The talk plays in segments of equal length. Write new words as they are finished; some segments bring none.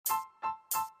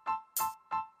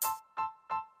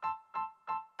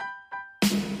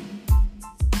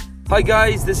Hi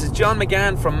guys, this is John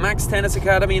McGann from Max Tennis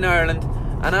Academy in Ireland,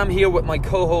 and I'm here with my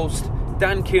co-host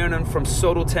Dan Kiernan from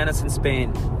Soto Tennis in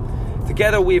Spain.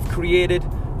 Together we've created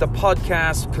the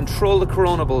podcast Control the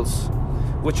Coronables,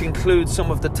 which includes some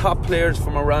of the top players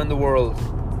from around the world.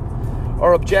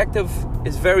 Our objective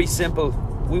is very simple.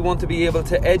 We want to be able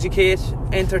to educate,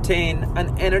 entertain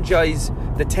and energize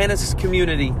the tennis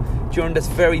community during this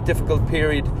very difficult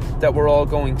period that we're all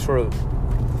going through.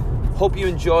 Hope you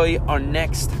enjoy our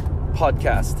next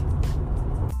podcast.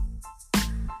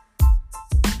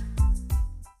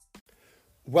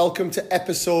 Welcome to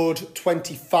episode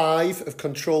 25 of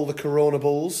Control the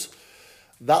Coronables.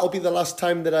 That'll be the last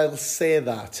time that I'll say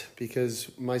that,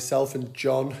 because myself and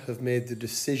John have made the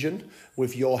decision,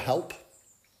 with your help,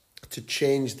 to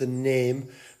change the name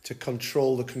to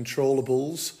Control the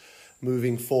Controllables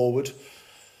moving forward.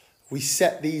 We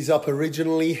set these up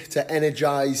originally to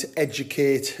energize,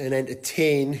 educate and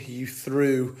entertain you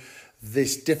through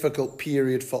this difficult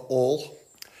period for all.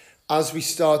 As we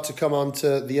start to come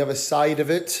onto the other side of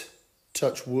it,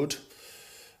 touch wood,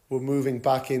 we're moving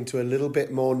back into a little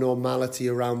bit more normality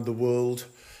around the world.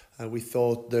 We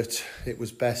thought that it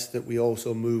was best that we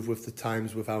also move with the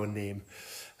times with our name.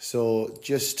 So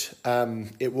just,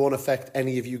 it won't affect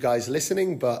any of you guys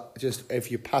listening, but just if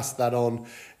you pass that on,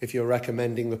 if you're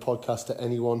recommending the podcast to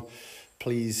anyone,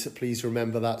 please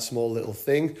remember that small little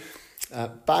thing.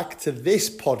 Back to this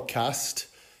podcast,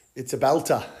 it's a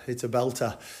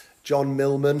belter. John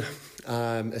Millman,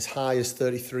 as high as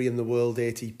 33 in the world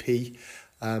ATP.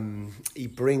 He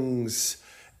brings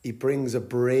a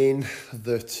brain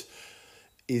that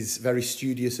is very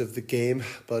studious of the game,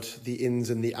 but the ins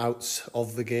and the outs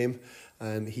of the game.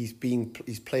 He's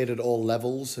played at all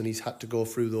levels, and he's had to go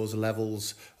through those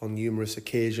levels on numerous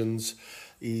occasions.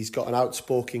 He's got an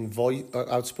outspoken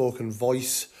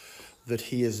voice that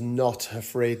he is not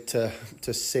afraid to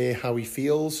say how he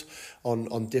feels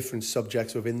on different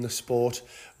subjects within the sport.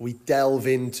 We delve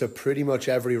into pretty much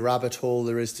every rabbit hole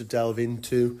there is to delve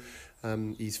into.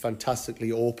 He's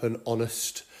fantastically open,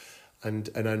 honest,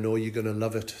 and I know you're going to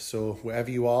love it. So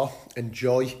wherever you are,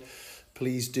 enjoy.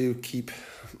 Please do keep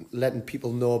letting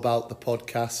people know about the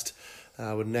podcast.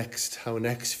 Our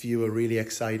next few are really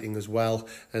exciting as well,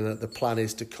 and the plan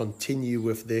is to continue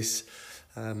with this.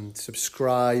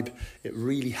 Subscribe. It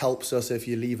really helps us if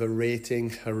you leave a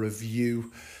rating, a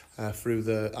review through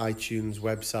the iTunes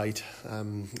website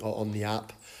or on the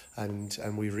app, and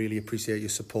we really appreciate your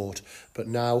support. But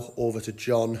now over to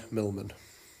John Millman.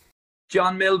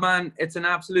 John Millman, it's an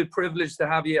absolute privilege to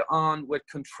have you on with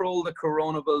Control the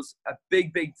Coronables. A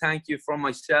big thank you from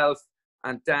myself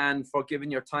and Dan for giving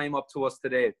your time up to us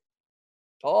today.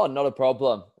 Oh, not a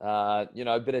problem. A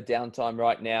bit of downtime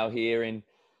right now here in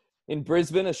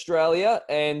Brisbane, Australia,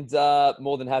 and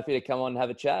more than happy to come on and have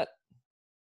a chat.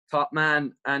 Top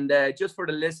man. And just for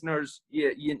the listeners,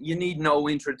 you need no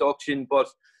introduction, but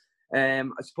I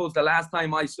suppose the last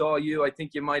time I saw you, I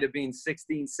think you might have been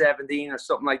 16, 17 or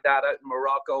something like that out in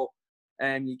Morocco.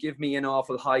 And you give me an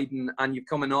awful hiding, and you've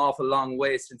come an awful long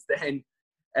way since then.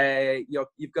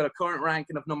 You've got a current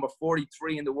ranking of number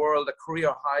 43 in the world, a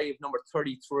career high of number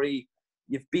 33.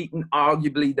 You've beaten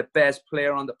arguably the best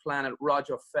player on the planet,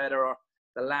 Roger Federer,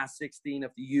 the last 16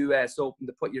 of the US Open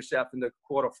to put yourself in the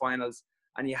quarterfinals.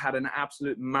 And you had an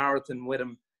absolute marathon with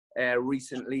him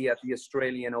recently at the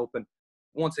Australian Open.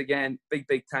 Once again, big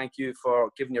thank you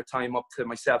for giving your time up to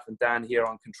myself and Dan here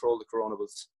on Control the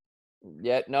Coronables.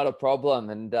 Yeah, not a problem.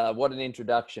 And what an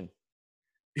introduction.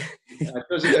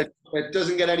 It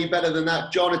doesn't get any better than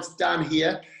that. John, it's Dan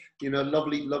here.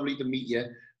 Lovely to meet you.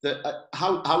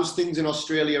 How's things in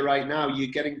Australia right now?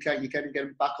 You getting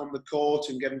back on the court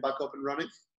and getting back up and running?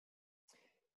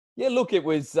 Yeah, look, it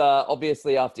was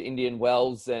obviously after Indian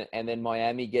Wells and then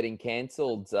Miami getting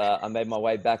cancelled. I made my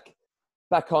way back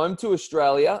home to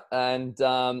Australia, and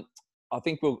I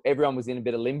think everyone was in a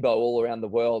bit of limbo all around the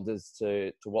world as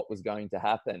to what was going to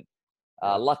happen.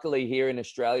 Luckily here in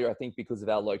Australia, I think because of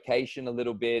our location a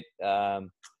little bit,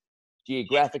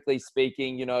 geographically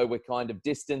speaking, we're kind of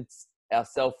distanced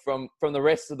ourselves from the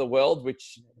rest of the world,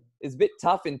 which is a bit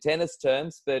tough in tennis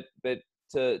terms, but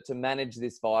to manage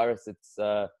this virus,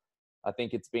 I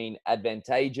think it's been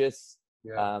advantageous.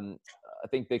 Yeah. I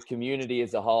think the community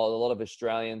as a whole, a lot of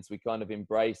Australians, we kind of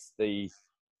embrace the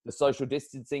social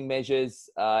distancing measures.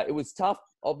 It was tough,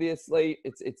 obviously.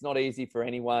 It's not easy for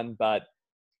anyone, but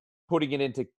putting it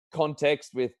into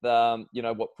context with,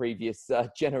 what previous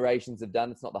generations have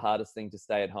done, it's not the hardest thing to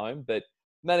stay at home, but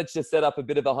managed to set up a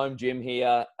bit of a home gym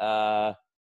here.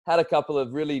 Had a couple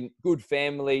of really good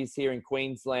families here in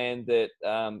Queensland that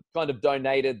kind of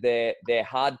donated their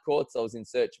hard courts. I was in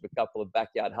search of a couple of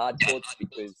backyard hard courts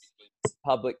because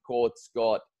public courts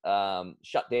got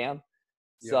shut down.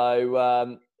 Yeah.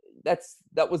 So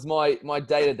that was my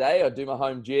day to day. I'd do my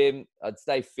home gym. I'd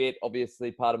stay fit.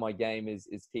 Obviously, part of my game is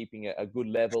keeping a good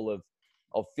level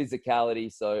of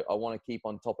physicality. So I want to keep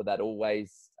on top of that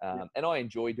always, and I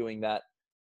enjoy doing that.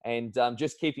 And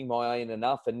just keeping my eye in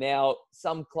enough. And now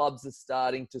some clubs are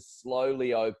starting to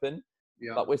slowly open,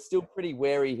 but we're still pretty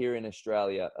wary here in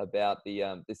Australia about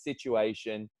the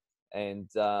situation, and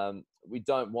we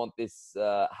don't want this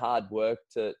hard work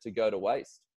to go to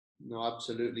waste. No,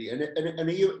 absolutely. And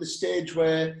are you at the stage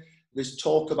where there's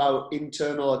talk about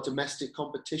internal or domestic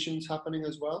competitions happening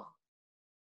as well?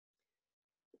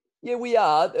 Yeah, we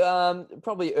are.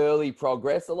 Probably early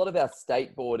progress. A lot of our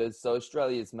state borders, so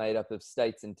Australia is made up of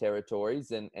states and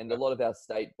territories, and a lot of our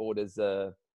state borders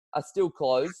are still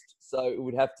closed. So it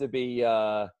would have to be,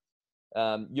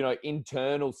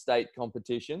 internal state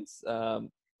competitions.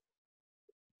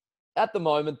 At the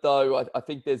moment, though, I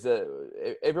think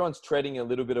everyone's treading a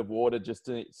little bit of water just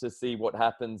to see what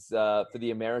happens for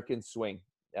the American swing.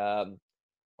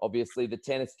 Obviously, the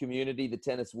tennis community, the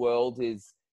tennis world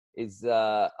is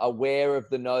aware of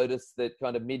the notice that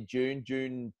kind of mid-June,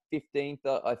 June 15th,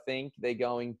 I think, they're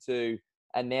going to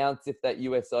announce if that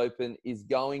US Open is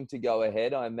going to go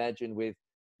ahead. I imagine with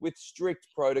strict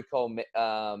protocol,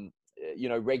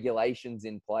 regulations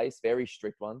in place, very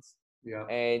strict ones. Yeah.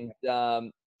 And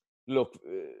look,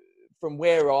 from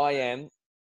where I am,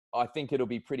 I think it'll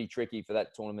be pretty tricky for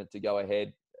that tournament to go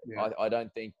ahead. Yeah. I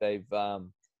don't think they've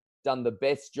done the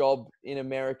best job in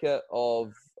America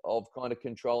of kind of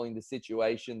controlling the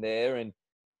situation there,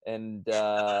 and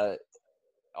I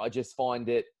just find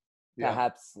it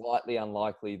perhaps slightly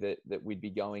unlikely that we'd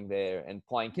be going there and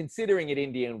playing. Considering at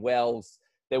Indian Wells,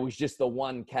 there was just the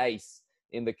one case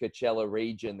in the Coachella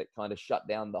region that kind of shut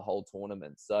down the whole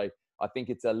tournament. So I think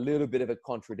it's a little bit of a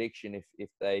contradiction if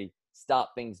they start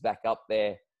things back up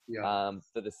there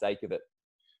for the sake of it.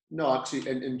 No, actually,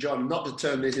 and John, not to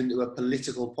turn this into a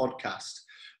political podcast,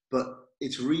 but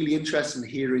it's really interesting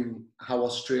hearing how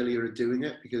Australia are doing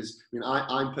it, because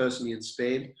I'm personally in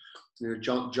Spain,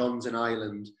 John's in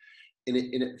Ireland, and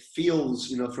it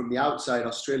feels, from the outside,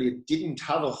 Australia didn't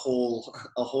have a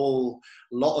whole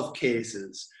lot of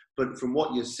cases, but from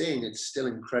what you're saying, it's still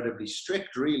incredibly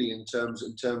strict, really, in terms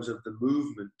of the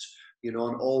movement, and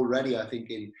already I think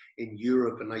in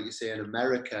Europe and, like you say, in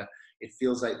America, it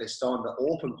feels like they're starting to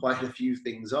open quite a few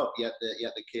things up, yet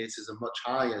the cases are much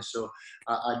higher. So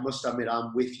I must admit,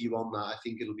 I'm with you on that. I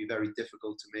think it'll be very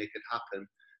difficult to make it happen.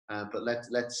 But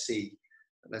let's see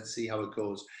how it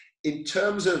goes. In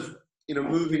terms of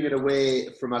moving it away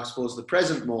from, I suppose, the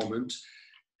present moment,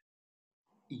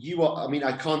 you are.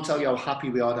 I can't tell you how happy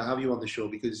we are to have you on the show,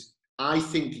 because I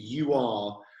think you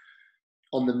are,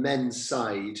 on the men's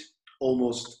side,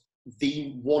 almost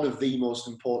one of the most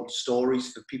important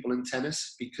stories for people in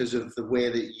tennis, because of the way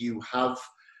that you have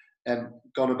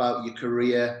gone about your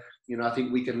career. I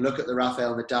think we can look at the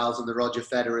Rafael Nadals and the Roger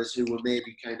Federers, who were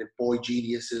maybe kind of boy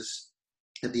geniuses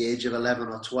at the age of 11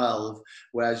 or 12,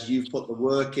 whereas you've put the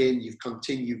work in, you've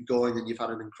continued going, and you've had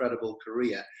an incredible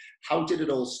career. How did it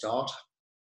all start?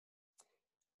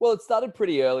 Well, it started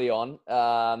pretty early on,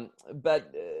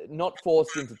 but not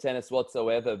forced into tennis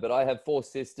whatsoever. But I have 4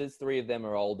 sisters, 3 of them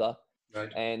are older,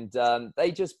 right, and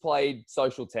they just played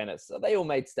social tennis. So they all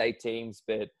made state teams,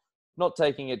 but not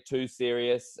taking it too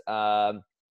serious. And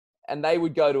they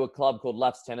would go to a club called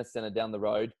Luff's Tennis Centre down the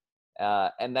road,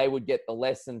 and they would get the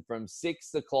lesson from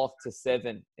 6 o'clock to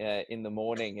 7 in the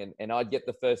morning, and I'd get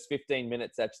the first 15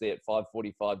 minutes actually at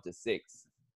 5:45 to 6.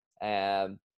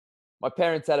 My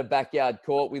parents had a backyard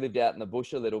court. We lived out in the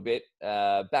bush a little bit.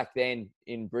 Back then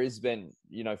in Brisbane,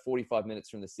 45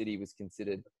 minutes from the city was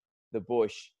considered the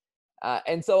bush.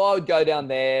 And so I would go down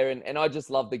there, and I just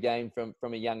loved the game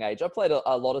from a young age. I played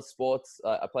a lot of sports.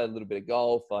 I played a little bit of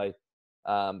golf,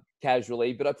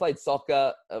 casually, but I played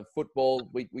soccer, football.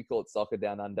 We call it soccer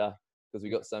down under because we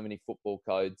got so many football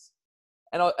codes.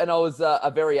 And I was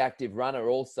a very active runner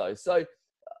also. So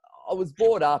I was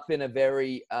brought up in a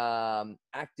very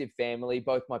active family.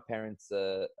 Both my parents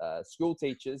are school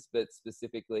teachers, but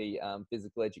specifically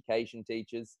physical education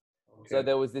teachers. Okay. So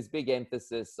there was this big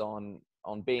emphasis on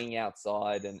being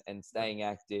outside and staying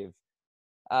active.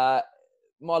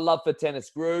 My love for tennis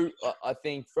grew. I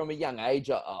think from a young age,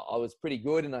 I was pretty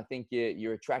good, and I think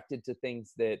you're attracted to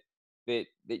things that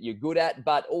you're good at.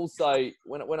 But also,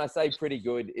 when I say pretty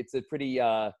good, it's a pretty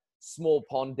small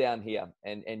pond down here,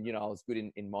 and I was good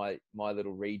in my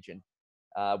little region.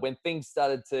 When things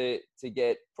started to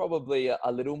get probably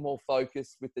a little more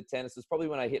focused with the tennis was probably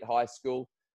when I hit high school,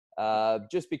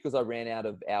 just because I ran out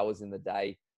of hours in the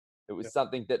day. It was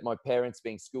something that my parents,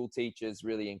 being school teachers,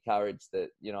 really encouraged, that,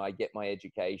 you know, I get my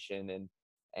education.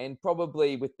 And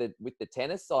probably with the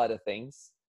tennis side of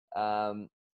things,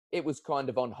 it was kind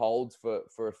of on hold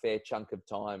for a fair chunk of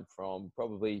time, from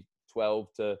probably 12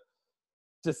 to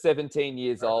 17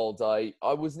 years old. I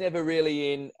was never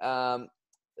really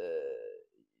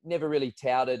never really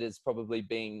touted as probably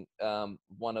being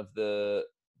one of the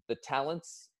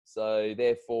talents. So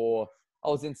therefore, I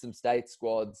was in some state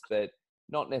squads, but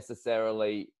not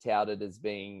necessarily touted as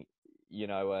being, you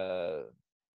know,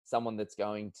 someone that's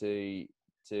going to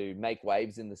make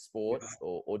waves in the sport,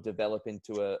 or develop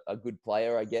into a good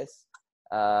player, I guess.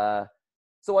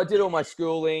 So I did all my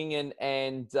schooling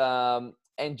and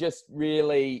just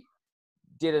really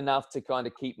did enough to kind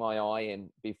of keep my eye in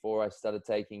before I started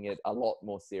taking it a lot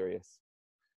more serious.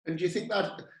 And do you think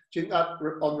that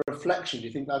on reflection, do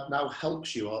you think that now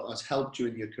helps you, or has helped you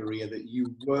in your career, that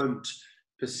you weren't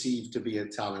perceived to be a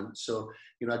talent? So,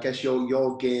 you know, I guess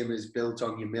your game is built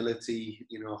on humility,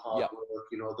 you know, hard work,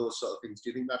 you know, those sort of things. Do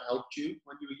you think that helped you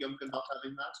when you were younger, not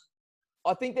having that?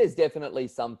 I think there's definitely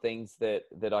some things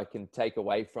that I can take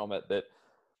away from it, that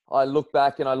I look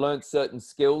back and I learned certain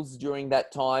skills during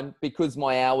that time, because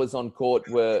my hours on court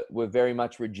were very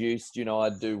much reduced. You know,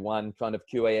 I'd do one kind of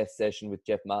QAS session with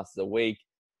Jeff Masters a week.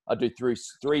 I'd do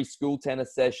three school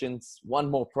tennis sessions, one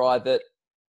more private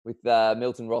with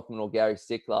Milton Rothman or Gary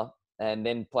Stickler, and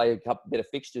then play a bit of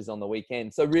fixtures on the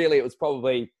weekend. So really it was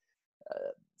probably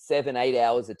 7-8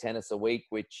 hours of tennis a week,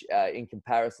 which in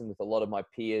comparison with a lot of my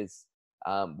peers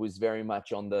was very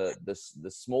much on the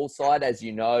small side. As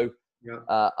you know,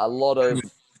 a lot of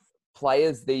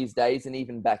players these days, and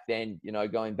even back then, you know,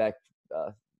 going back,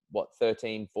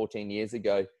 13, 14 years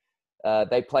ago,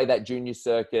 they play that junior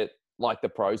circuit like the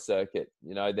pro circuit.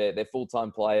 You know, they're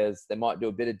full-time players. They might do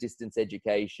a bit of distance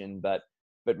education, but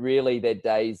really their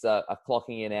days are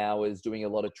clocking in hours, doing a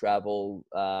lot of travel,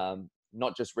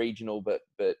 not just regional, but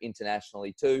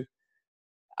internationally too.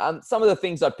 Some of the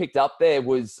things I picked up there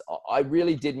was, I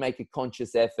really did make a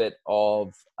conscious effort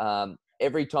of,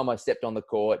 every time I stepped on the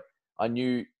court, I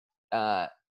knew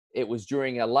it was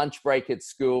during a lunch break at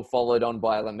school, followed on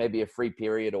by maybe a free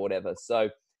period or whatever. So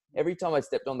every time I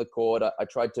stepped on the court, I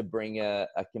tried to bring a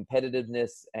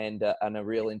competitiveness and a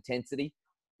real intensity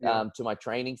to my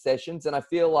training sessions. And I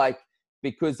feel like,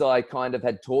 because I kind of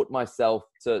had taught myself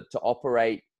to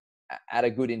operate at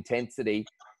a good intensity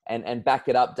and back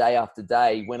it up day after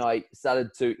day, when I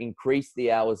started to increase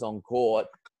the hours on court,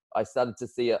 I started to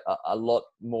see a lot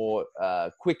more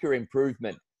quicker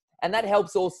improvement. And that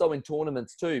helps also in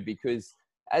tournaments too, because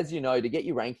as you know, to get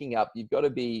your ranking up, you've got to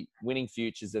be winning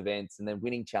futures events and then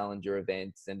winning challenger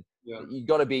events. And you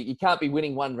can't be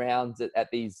winning one round at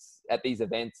these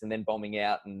events and then bombing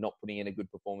out and not putting in a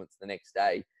good performance the next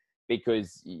day,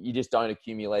 because you just don't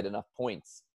accumulate enough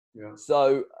points. Yeah.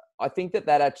 So I think that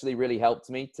actually really helped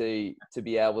me to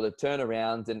be able to turn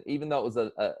around. And even though it was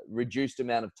a reduced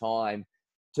amount of time,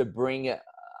 to bring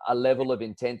a level of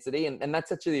intensity. And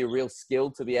that's actually a real skill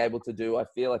to be able to do. I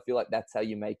feel like that's how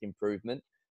you make improvement.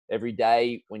 Every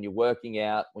day when you're working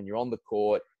out, when you're on the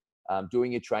court,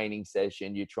 doing a training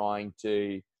session, you're trying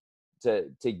to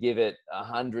give it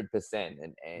 100%.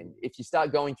 And if you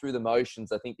start going through the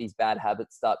motions, I think these bad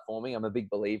habits start forming. I'm a big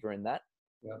believer in that.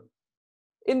 Yeah.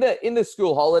 In the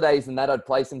school holidays and that, I'd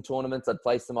play some tournaments, I'd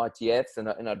play some ITFs, and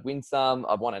I'd win some.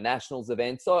 I've won a nationals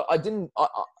event. So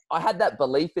I had that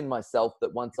belief in myself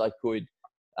that once I could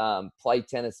play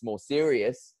tennis more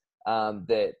serious,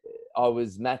 that I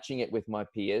was matching it with my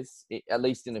peers, at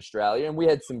least in Australia. And we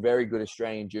had some very good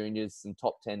Australian juniors, some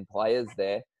top 10 players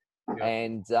there. Yeah.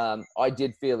 And I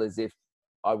did feel as if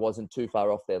I wasn't too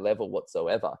far off their level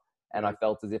whatsoever. And I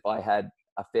felt as if I had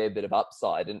a fair bit of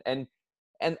upside. And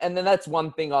then that's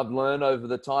one thing I've learned over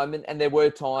the time. And there were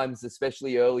times,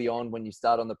 especially early on, when you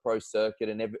start on the pro circuit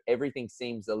and everything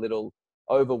seems a little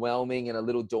overwhelming and a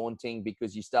little daunting,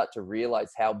 because you start to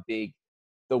realize how big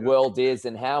the world is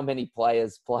and how many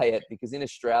players play it. Because in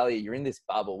Australia, you're in this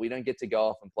bubble. We don't get to go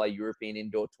off and play European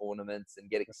indoor tournaments and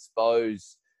get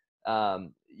exposed,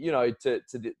 you know, to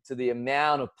the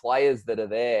amount of players that are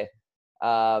there.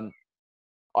 I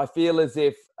feel as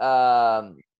if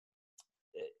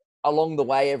along the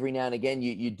way, every now and again,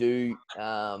 you do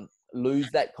lose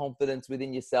that confidence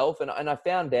within yourself. And I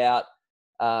found out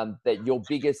that your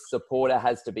biggest supporter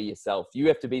has to be yourself. You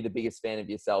have to be the biggest fan of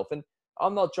yourself. And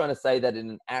I'm not trying to say that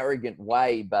in an arrogant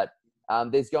way, but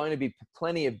there's going to be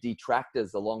plenty of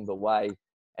detractors along the way.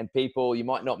 And people, you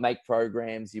might not make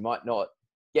programs, you might not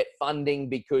get funding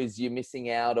because you're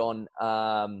missing out on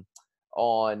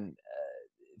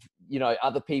you know,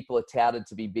 other people are touted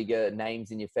to be bigger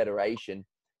names in your federation.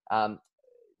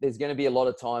 there's going to be a lot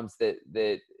of times that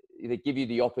give you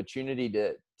the opportunity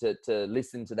to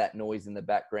listen to that noise in the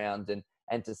background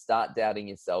and to start doubting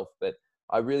yourself. But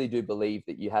I really do believe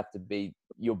that you have to be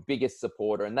your biggest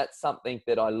supporter. And that's something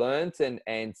that I learned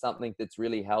and something that's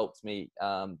really helped me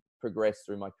progress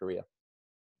through my career.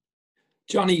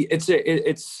 Johnny,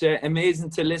 it's amazing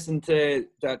to listen to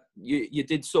that. You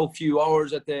did so few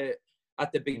hours at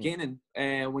the beginning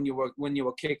when you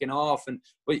were kicking off,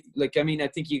 but like, I mean, I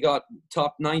think you got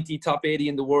top 90, top 80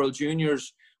 in the World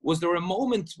Juniors. Was there a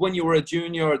moment when you were a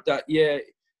junior that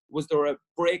was there a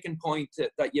breaking point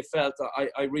that you felt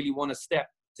I really want to step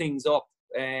things up?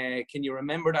 Can you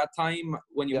remember that time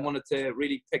when you wanted to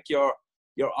really pick your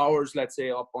hours, let's say,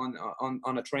 up on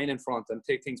a training front and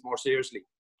take things more seriously?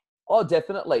 Oh,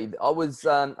 definitely.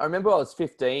 I remember I was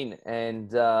 15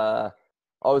 and I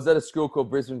was at a school called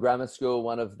Brisbane Grammar School,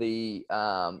 one of the,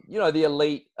 the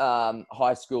elite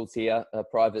high schools here, a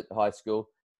private high school.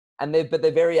 But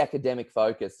they're very academic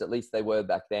focused, at least they were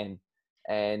back then.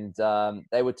 And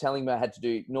they were telling me I had to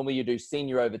do, normally you do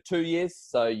senior over 2 years.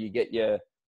 So you get your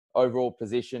overall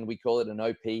position. We call it an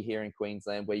OP here in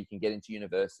Queensland, where you can get into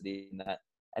university and that.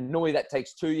 And normally that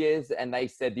takes 2 years. And they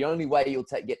said the only way you'll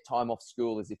get time off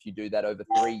school is if you do that over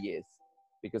 3 years.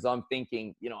 Because I'm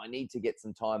thinking, I need to get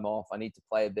some time off. I need to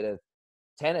play a bit of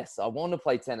tennis. I want to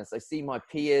play tennis. I see my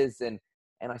peers and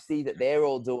I see that they're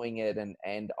all doing it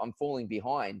and I'm falling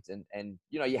behind. And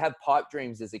you have pipe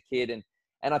dreams as a kid.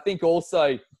 And I think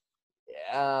also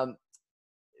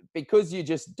because you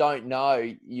just don't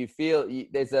know, you feel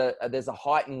there's a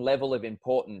heightened level of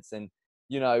importance. And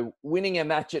winning a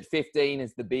match at 15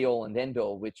 is the be all and end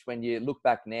all, which when you look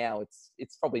back now,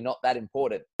 it's probably not that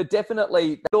important. But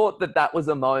definitely thought that was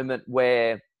a moment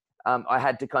where I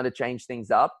had to kind of change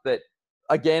things up. But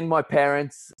again, my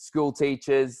parents, school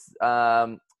teachers,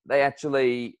 they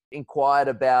actually inquired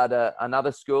about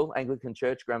another school, Anglican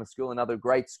Church Grammar School, another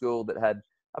great school that had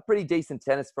a pretty decent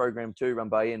tennis program too, run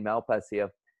by Ian Malpass here.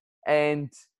 And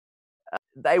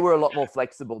they were a lot more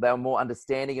flexible. They were more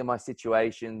understanding of my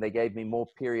situation. They gave me more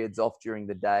periods off during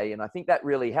the day. And I think that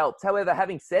really helped. However,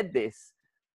 having said this,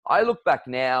 I look back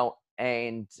now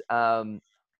and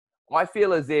I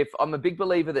feel as if I'm a big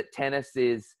believer that tennis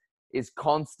is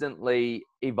constantly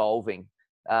evolving.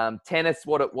 Tennis,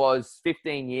 what it was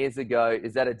 15 years ago,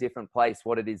 is at a different place,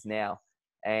 what it is now.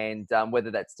 And whether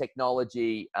that's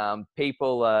technology,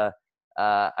 people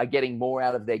are getting more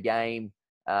out of their game.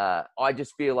 I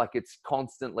just feel like it's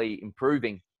constantly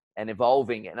improving and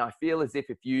evolving. And I feel as if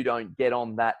you don't get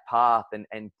on that path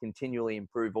and continually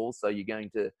improve also, you're going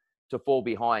to fall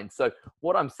behind. So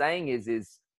what I'm saying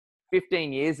is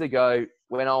 15 years ago,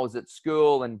 when I was at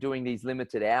school and doing these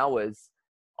limited hours,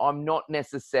 I'm not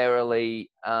necessarily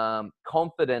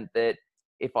confident that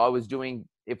if I was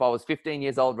 15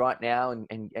 years old right now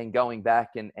and going back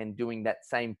and doing that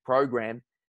same program,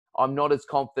 I'm not as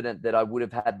confident that I would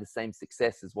have had the same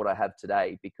success as what I have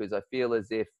today, because I feel as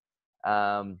if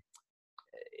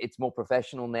it's more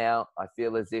professional now. I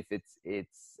feel as if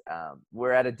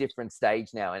we're at a different stage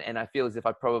now. And I feel as if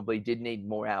I probably did need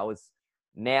more hours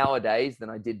nowadays than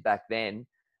I did back then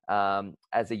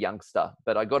as a youngster.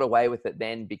 But I got away with it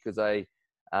then because I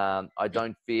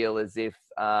don't feel as if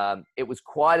it was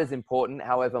quite as important.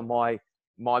 However, my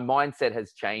mindset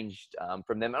has changed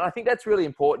from them. And I think that's really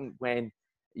important when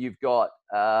you've got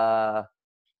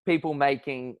people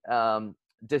making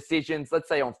decisions, let's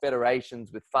say on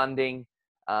federations with funding,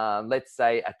 let's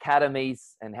say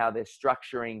academies and how they're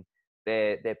structuring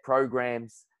their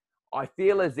programs. I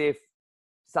feel as if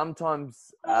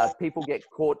sometimes people get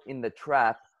caught in the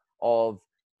trap of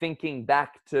thinking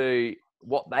back to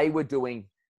what they were doing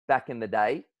back in the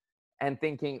day and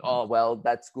thinking, oh, well,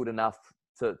 that's good enough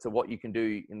to what you can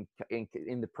do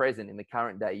in the present, in the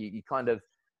current day. You kind of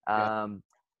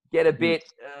get a bit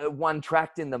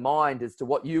one-tracked in the mind as to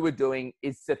what you were doing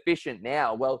is sufficient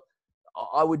now. Well,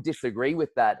 I would disagree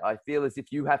with that. I feel as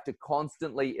if you have to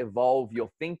constantly evolve your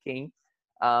thinking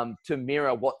to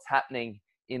mirror what's happening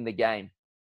in the game.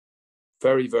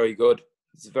 Very, very good.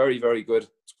 It's very, very good.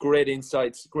 It's great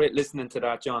insights. Great listening to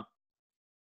that, John.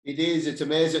 It is. It's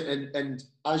amazing. And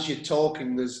as you're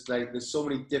talking, there's so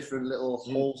many different little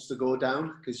holes to go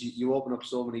down, because you open up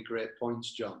so many great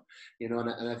points, John.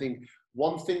 And I think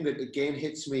one thing that again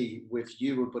hits me with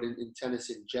you, but in tennis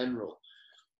in general,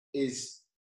 is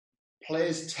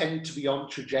players tend to be on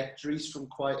trajectories from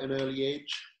quite an early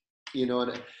age.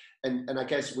 And I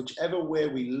guess whichever way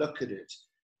we look at it,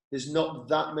 there's not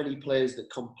that many players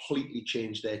that completely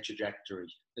change their trajectory.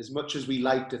 As much as we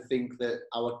like to think that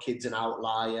our kid's an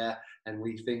outlier and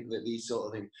we think that these sort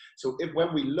of things. So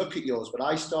when we look at yours, but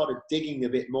I started digging a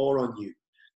bit more on you,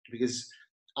 because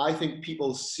I think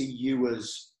people see you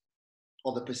as,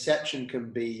 or the perception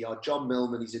can be, oh, John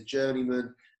Millman, he's a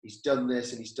journeyman, he's done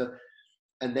this and he's done,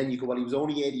 and then you go, well, he was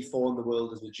only 84 in the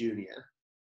world as a junior.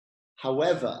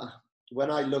 However, when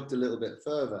I looked a little bit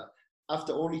further,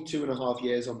 after only 2.5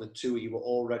 years on the tour, you were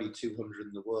already 200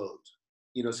 in the world.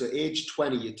 You know, so age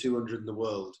 20, you're 200 in the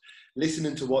world.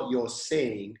 Listening to what you're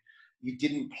saying, you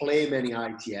didn't play many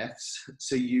ITFs.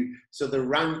 So the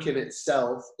ranking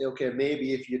itself, okay,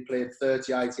 maybe if you'd played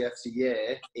 30 ITFs a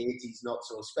year, 80's not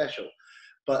so special.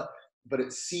 But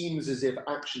it seems as if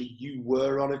actually you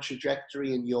were on a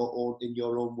trajectory in your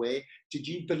own way. Did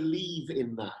you believe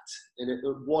in that? And at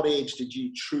what age did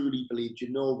you truly believe,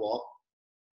 you know what,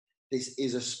 this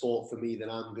is a sport for me that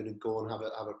I'm going to go and have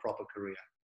a proper career?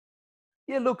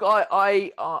 Yeah, look,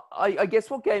 I guess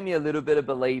what gave me a little bit of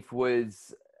belief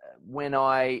was when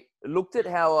I looked at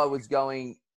how I was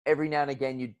going. Every now and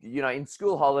again, you know, in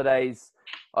school holidays,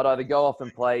 I'd either go off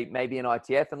and play maybe an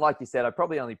ITF. And like you said, I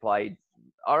probably only played,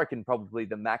 I reckon probably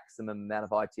the maximum amount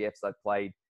of ITFs I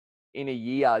played in a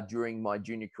year during my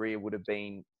junior career would have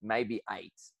been maybe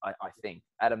 8, I think,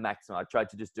 at a maximum. I tried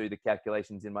to just do the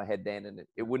calculations in my head then, and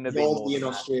it wouldn't have been more than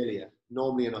that.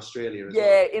 Normally in Australia as well.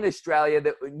 Yeah, in Australia,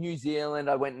 New Zealand,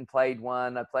 I went and played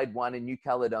one. I played one in New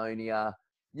Caledonia.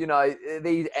 You know,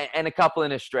 these, and a couple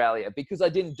in Australia, because I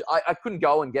couldn't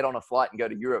go and get on a flight and go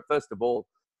to Europe. First of all,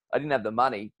 I didn't have the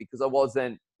money because I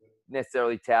wasn't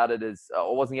necessarily touted as,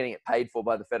 or wasn't getting it paid for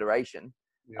by the federation.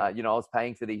 Yeah. You know, I was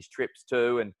paying for these trips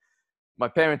too. And my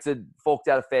parents had forked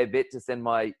out a fair bit to send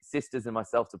my sisters and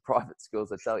myself to private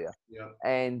schools, I tell you. Yeah.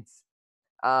 And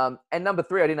number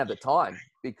 3, I didn't have the time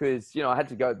because, you know, I had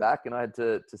to go back and I had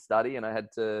to study and I had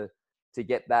to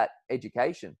get that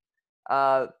education.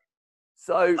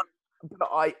 So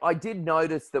I did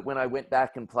notice that when I went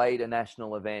back and played a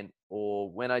national event,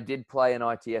 or when I did play an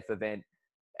ITF event,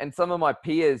 and some of my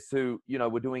peers who, you know,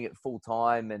 were doing it full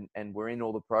time and were in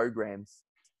all the programs,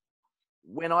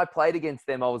 when I played against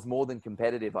them, I was more than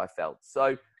competitive, I felt.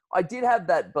 So I did have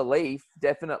that belief,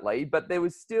 definitely, but there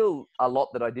was still a lot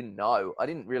that I didn't know. I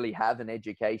didn't really have an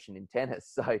education in tennis,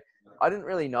 so I didn't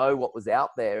really know what was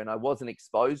out there, and I wasn't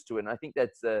exposed to it. And I think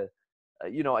that's a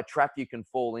trap you can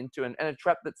fall into, and a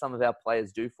trap that some of our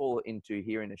players do fall into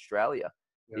here in Australia.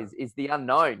 Yeah. is the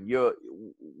unknown.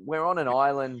 We're on an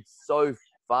island so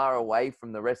far away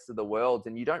from the rest of the world,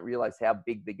 and you don't realize how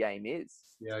big the game is.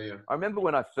 Yeah. I remember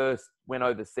when I first went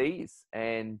overseas,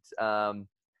 and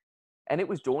it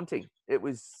was daunting. It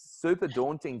was super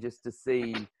daunting just to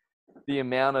see the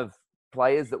amount of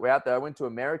players that were out there. I went to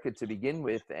America to begin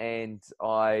with, and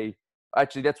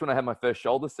actually, that's when I had my first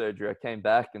shoulder surgery. I came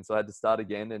back, and so I had to start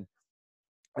again.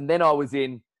 And then I was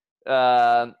in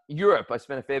Europe. I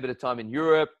spent a fair bit of time in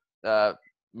Europe,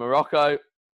 Morocco.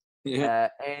 Yeah.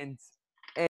 And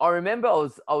I remember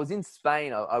I was in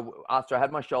Spain after I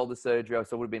had my shoulder surgery.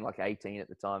 So I would have been like 18 at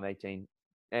the time, 18.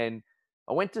 And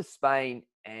I went to Spain,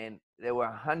 and there were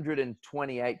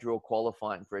 128 draw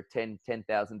qualifying for a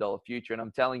 $10,000 future. And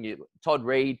I'm telling you, Todd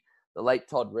Reed, the late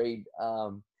Todd Reed,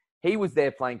 he was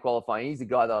there playing qualifying. He's the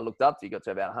guy that I looked up to. He got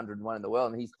to about 101 in the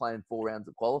world, and he's playing 4 rounds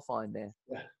of qualifying there.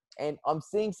 Yeah. And I'm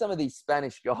seeing some of these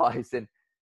Spanish guys,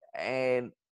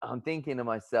 and I'm thinking to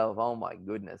myself, oh my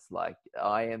goodness, like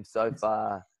I am so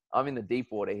far. I'm in the deep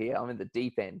water here. I'm in the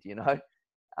deep end, you know.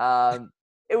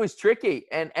 It was tricky,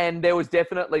 and there was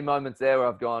definitely moments there where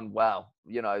I've gone, wow,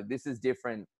 you know, this is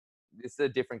different. This is a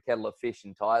different kettle of fish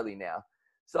entirely now.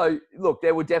 So, look,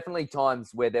 there were definitely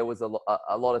times where there was a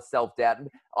lot of self-doubt.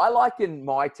 I liken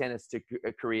my tennis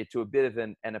career to a bit of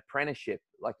an apprenticeship,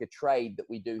 like a trade that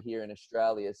we do here in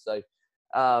Australia. So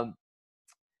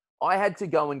I had to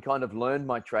go and kind of learn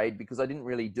my trade because I didn't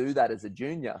really do that as a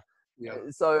junior. Yeah.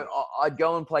 So I'd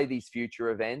go and play these future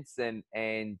events, and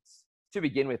to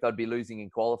begin with, I'd be losing in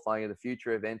qualifying at the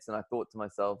future events. And I thought to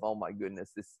myself, oh my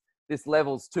goodness, this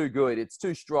level's too good. It's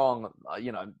too strong.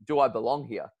 You know, do I belong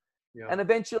here? Yeah. And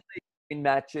eventually in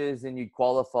matches and you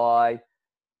qualify,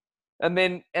 and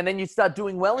then you start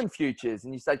doing well in futures,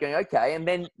 and you start going, okay. And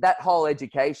then that whole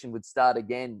education would start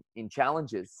again in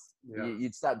challenges. Yeah.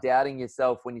 You'd start doubting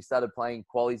yourself when you started playing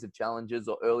qualies of challenges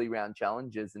or early round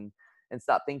challenges, and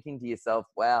start thinking to yourself,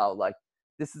 wow, like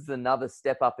this is another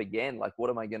step up again. Like, what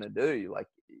am I going to do? Like,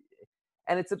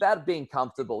 and it's about being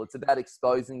comfortable. It's about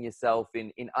exposing yourself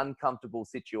in uncomfortable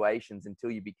situations until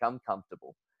you become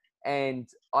comfortable. And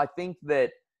I think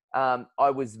that I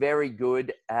was very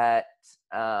good at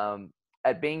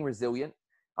being resilient.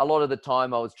 A lot of the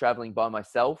time I was traveling by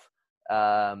myself.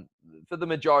 For the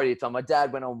majority of the time, my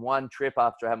dad went on one trip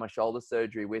after I had my shoulder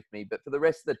surgery with me, but for the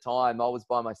rest of the time I was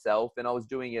by myself, and I was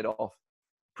doing it off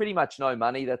pretty much no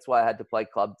money. That's why I had to play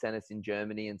club tennis in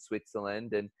Germany and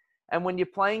Switzerland. And when you're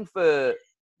playing for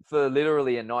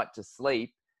literally a night to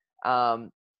sleep,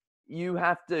 you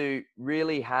have to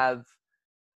really have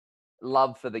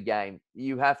love for the game.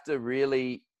 You have to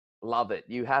really love it.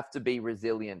 You have to be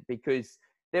resilient, because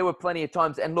there were plenty of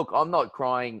times, and look, I'm not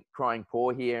crying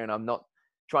poor here, and I'm not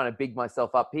trying to big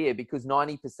myself up here, because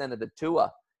 90% of the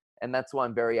tour, and that's why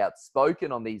I'm very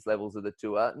outspoken on these levels of the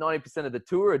tour, 90% of the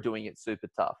tour are doing it super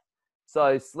tough.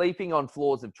 So sleeping on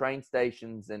floors of train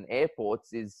stations and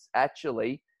airports is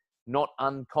actually not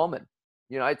uncommon.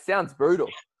 You know, it sounds brutal,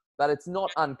 but it's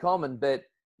not uncommon. But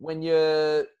when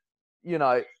you're, you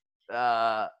know,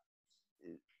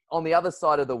 on the other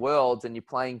side of the world and you're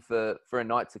playing for a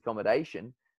night's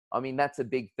accommodation, I mean, that's a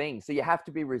big thing. So you have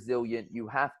to be resilient. You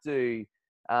have to,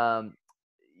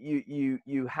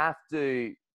 you have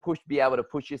to be able to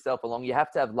push yourself along. You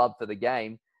have to have love for the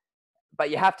game, but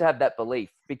you have to have that belief,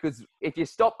 because if you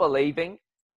stop believing,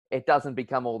 it doesn't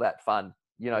become all that fun,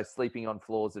 you know, sleeping on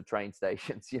floors of train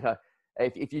stations. You know,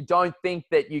 if you don't think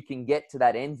that you can get to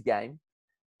that end game,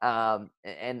 and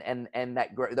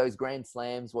those Grand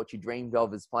Slams, what you dreamed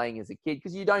of as playing as a kid,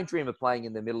 because you don't dream of playing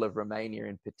in the middle of Romania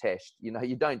in Pitești. You know,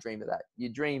 you don't dream of that. You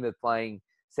dream of playing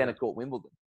centre court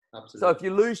Wimbledon. Absolutely. So if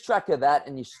you lose track of that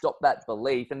and you stop that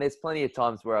belief, and there's plenty of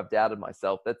times where I've doubted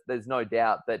myself, there's no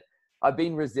doubt, but I've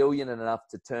been resilient enough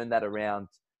to turn that around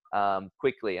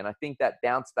quickly. And I think that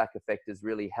bounce back effect has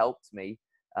really helped me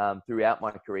throughout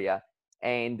my career.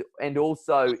 And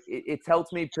also it's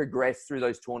helped me progress through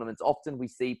those tournaments. Often we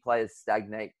see players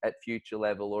stagnate at future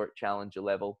level or at challenger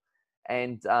level.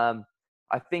 And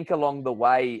I think along the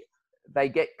way, they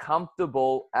get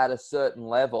comfortable at a certain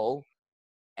level,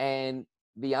 and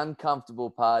the uncomfortable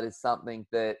part is something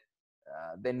that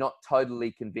they're not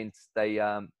totally convinced they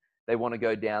want to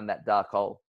go down that dark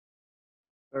hole.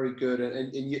 Very good.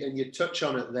 And you touch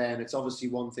on it there, and it's obviously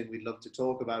one thing we'd love to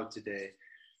talk about today.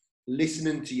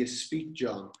 Listening to you speak,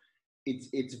 John,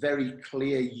 it's very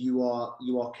clear you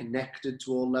are connected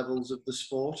to all levels of the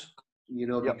sport, you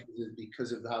know, Yep.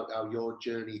 because of how your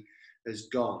journey has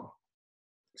gone.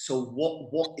 So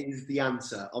what is the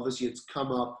answer? Obviously, it's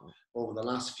come up over the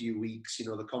last few weeks, you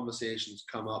know, the conversation's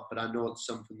come up, but I know it's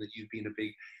something that you've been a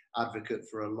big advocate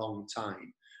for a long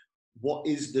time. What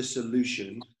is the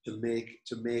solution to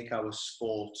make our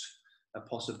sport a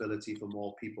possibility for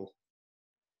more people?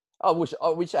 I wish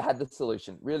I had the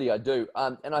solution. Really, I do.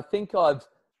 And I think I've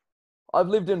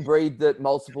lived and breathed it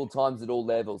multiple times at all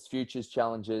levels: futures,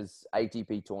 challenges,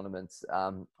 ATP tournaments.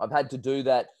 I've had to do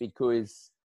that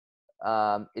because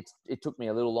it took me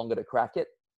a little longer to crack it.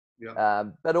 Yeah.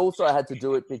 But also I had to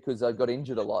do it because I got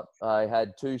injured a lot. I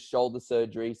had 2 shoulder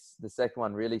surgeries. The second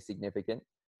one really significant,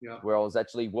 where I was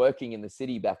actually working in the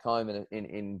city back home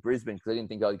in Brisbane, because I didn't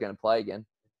think I was going to play again.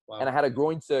 Wow. And I had a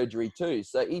groin surgery too.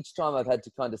 So each time I've had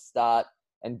to kind of start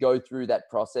and go through that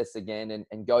process again,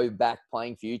 and go back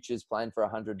playing futures, playing for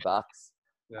 $100,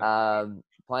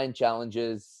 playing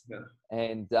challenges,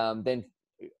 and then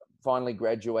finally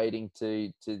graduating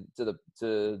to the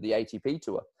ATP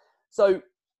tour. So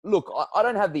look, I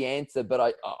don't have the answer,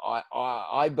 but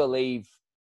I believe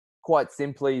quite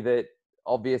simply that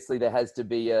obviously there has to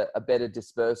be a better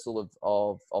dispersal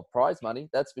of prize money.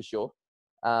 That's for sure.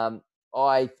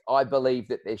 I believe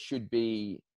that there should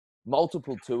be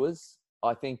multiple tours.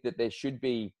 I think that there should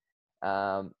be,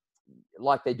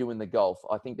 like they do in the golf,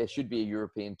 I think there should be a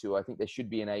European tour. I think there should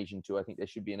be an Asian tour. I think there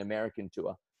should be an American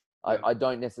tour. I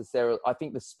don't necessarily, I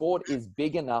think the sport is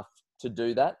big enough to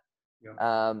do that.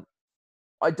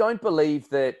 I don't believe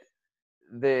that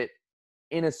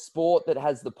in a sport that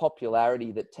has the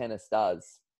popularity that tennis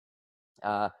does,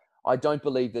 I don't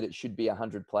believe that it should be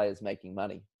 100 players making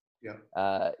money.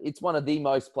 It's one of the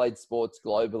most played sports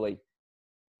globally.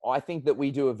 I think that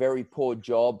we do a very poor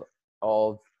job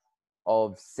of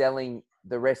selling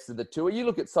the rest of the tour. You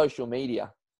look at social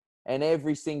media, and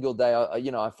every single day,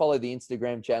 I follow the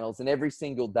Instagram channels, and every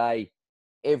single day,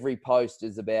 every post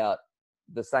is about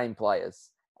the same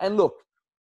players. And look,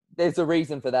 there's a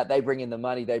reason for that. They bring in the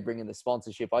money, they bring in the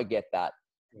sponsorship. I get that.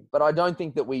 But I don't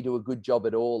think that we do a good job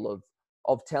at all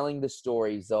of telling the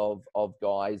stories of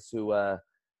guys who are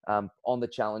on the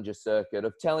challenger circuit,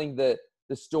 of telling the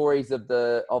stories of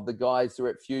the guys who are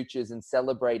at futures and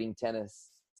celebrating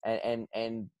tennis and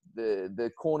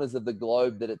the corners of the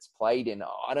globe that it's played in.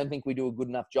 I don't think we do a good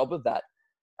enough job of that.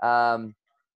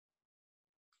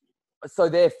 So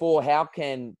therefore, how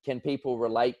can people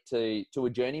relate to a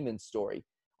journeyman's story?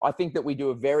 I think that we do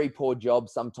a very poor job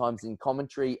sometimes in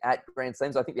commentary at Grand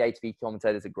Slams. I think the ATP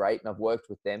commentators are great, and I've worked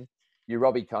with them. Your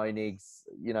Robbie Koenigs,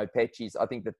 Pecci's, I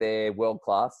think that they're world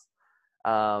class.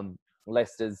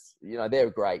 Leicester's, you know, they're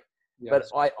great. Yes.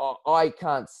 But I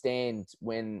can't stand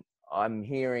when I'm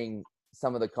hearing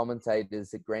some of the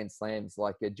commentators at Grand Slams,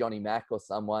 like a Johnny Mack or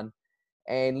someone,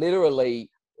 and literally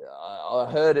I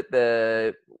heard at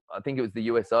I think it was the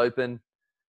US Open.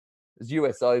 It was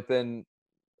US Open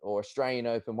or Australian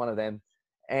Open, one of them.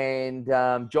 And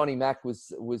Johnny Mack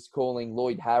was calling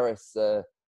Lloyd Harris a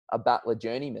battler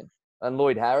journeyman. And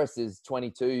Lloyd Harris is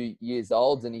 22 years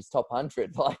old and he's top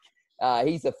 100. Like,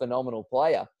 he's a phenomenal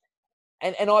player.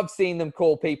 And I've seen them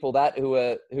call people that who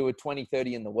are 20,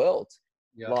 30 in the world.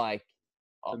 Yeah. Like,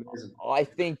 I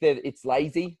think that it's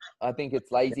lazy. I think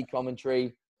it's lazy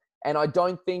commentary. And I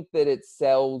don't think that it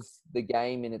sells the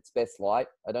game in its best light.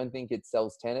 I don't think it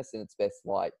sells tennis in its best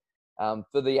light.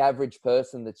 For the average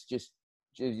person that's just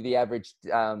the average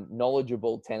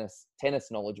knowledgeable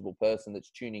tennis knowledgeable person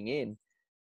that's tuning in,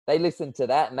 they listen to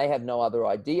that and they have no other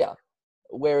idea.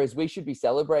 Whereas we should be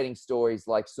celebrating stories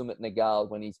like Sumit Nagal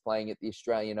when he's playing at the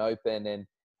Australian Open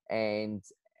and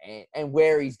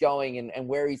where he's going and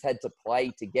where he's had to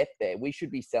play to get there. We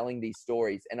should be selling these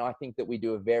stories. And I think that we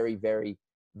do a very, very,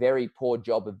 very poor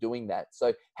job of doing that.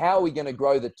 So how are we going to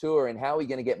grow the tour and how are we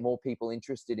going to get more people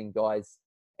interested in guys?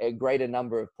 A greater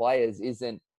number of players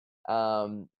isn't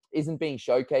being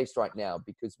showcased right now,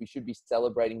 because we should be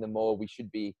celebrating them more. We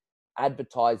should be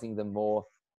advertising them more.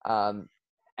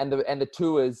 And the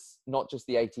tours, not just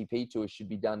the ATP tours, should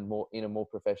be done more in a more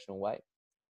professional way.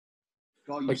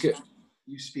 God,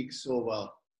 you speak so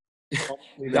well.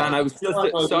 Dan, I was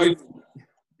just sorry.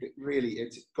 Really,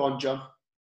 it's gone, John.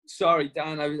 Sorry,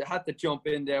 Dan, I had to jump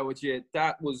in there with you.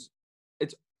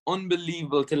 It's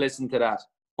unbelievable to listen to that.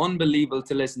 Unbelievable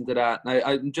to listen to that.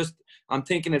 I'm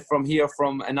thinking it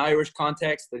from an Irish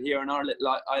context, that here in our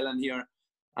little island here,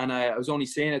 and I was only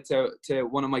saying it to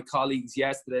one of my colleagues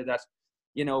yesterday that,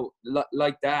 you know,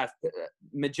 like that,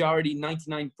 majority,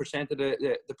 99% of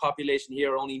the population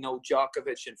here only know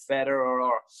Djokovic and Federer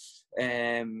or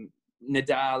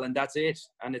Nadal, and that's it.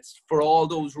 And it's for all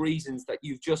those reasons that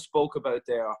you've just spoke about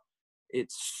there.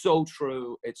 It's so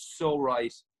true. It's so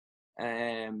right.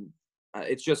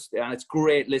 It's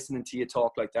great listening to you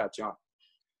talk like that, John.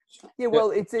 Yeah,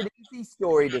 well, it's an easy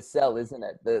story to sell, isn't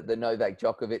it? The Novak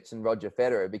Djokovic and Roger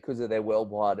Federer, because of their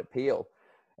worldwide appeal.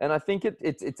 And I think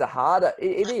it's a harder,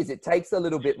 it is. It takes a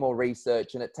little bit more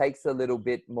research and it takes a little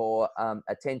bit more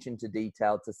attention to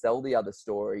detail to sell the other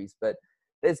stories. But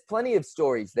there's plenty of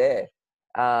stories there.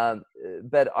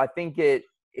 But I think it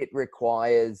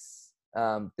requires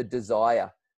the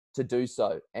desire to do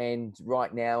so. And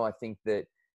right now, I think that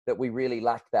we really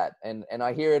lack that. And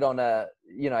I hear it on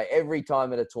every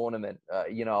time at a tournament,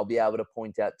 I'll be able to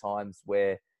point out times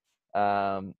where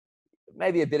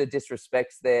maybe a bit of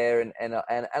disrespect's there and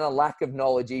a lack of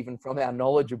knowledge even from our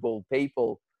knowledgeable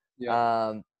people,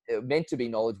 meant to be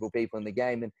knowledgeable people in the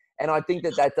game. And I think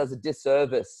that does a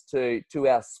disservice to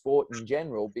our sport in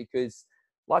general, because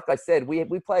like I said, we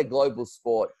play a global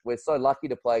sport. We're so lucky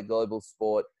to play a global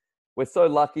sport. We're so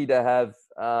lucky to have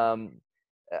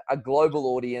a global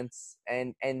audience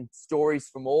and stories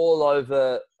from all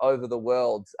over the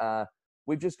world.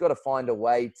 We've just got to find a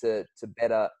way to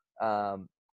better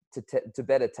to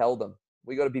better tell them.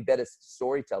 We got to be better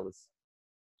storytellers.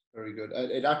 Very good.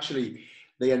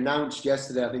 They announced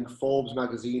yesterday, I think Forbes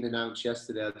magazine announced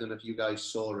yesterday, I don't know if you guys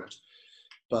saw it,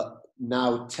 but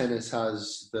now tennis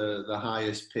has the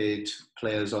highest paid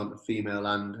players on female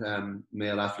and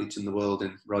male athletes in the world,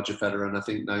 in Roger Federer and I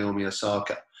think Naomi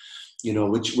Osaka,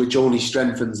 which only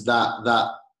strengthens that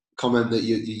comment that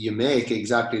you make.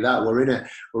 Exactly that.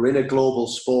 We're in a global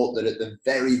sport that at the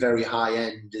very, very high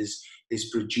end is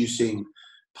producing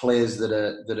players that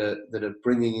are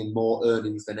bringing in more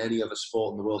earnings than any other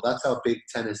sport in the world. That's how big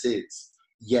tennis is.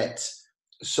 Yet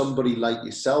somebody like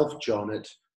yourself, John, at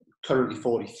currently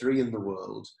 43 in the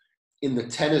world, in the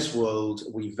tennis world,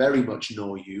 we very much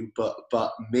know you, but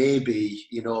maybe,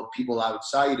 people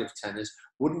outside of tennis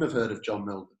wouldn't have heard of John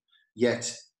Millman.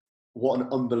 Yet, what an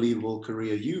unbelievable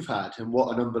career you've had, and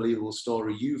what an unbelievable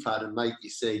story you've had. And like you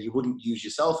say, you wouldn't use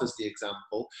yourself as the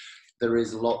example. There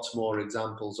is lots more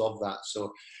examples of that.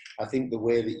 So I think the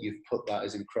way that you've put that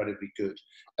is incredibly good.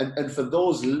 And for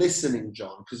those listening,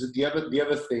 John, because the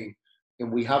other thing,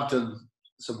 and we have done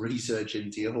some research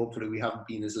into you, hopefully we haven't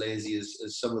been as lazy as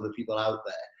some of the people out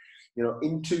there.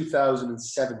 In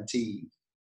 2017,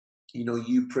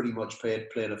 you pretty much played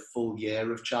a full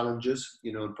year of challenges,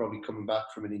 and probably coming back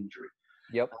from an injury.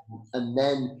 Yep. And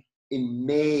then in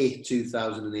May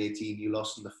 2018, you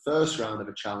lost in the first round of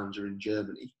a challenger in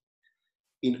Germany.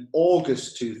 In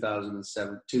August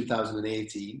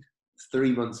 2018,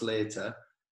 3 months later,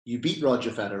 you beat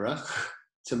Roger Federer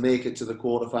to make it to the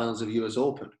quarterfinals of US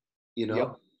Open. you know.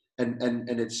 Yep.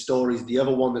 And it's stories. The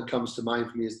other one that comes to mind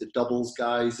for me is the doubles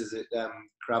guys. Is it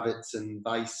Kravitz and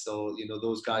Weiss? Or, you know,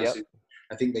 those guys who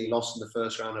I think they lost in the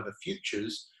first round of a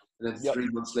futures, and then 3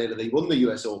 months later they won the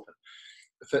US Open.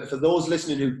 For those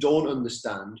listening who don't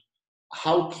understand,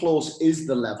 how close is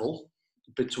the level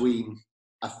between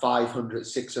a 500,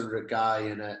 600 guy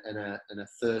and a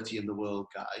 30 in the world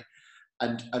guy,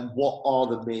 and what are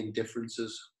the main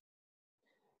differences?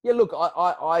 Yeah, look,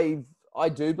 I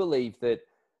do believe that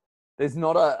there's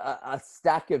not a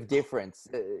stack of difference.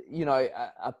 You know,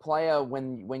 a player,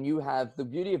 when you have, the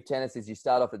beauty of tennis is you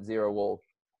start off at 0 all.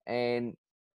 And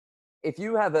if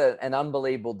you have an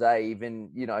unbelievable day, even,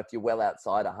 you know, if you're well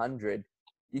outside 100,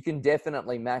 you can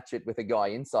definitely match it with a guy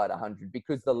inside 100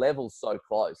 because the level's so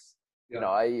close. Yeah.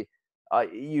 You know,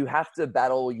 you have to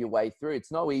battle your way through.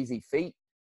 It's no easy feat.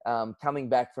 Coming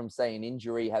back from, say, an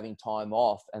injury, having time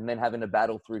off, and then having to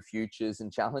battle through futures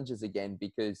and challenges again,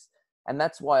 and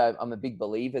that's why I'm a big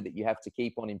believer that you have to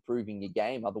keep on improving your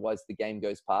game. Otherwise, the game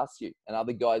goes past you, and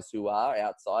other guys who are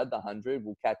outside the 100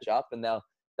 will catch up, and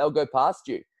they'll go past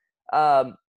you.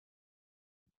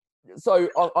 So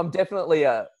I'm definitely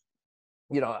a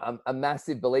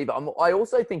massive believer. I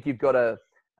also think you've got to.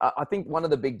 I think one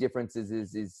of the big differences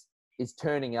is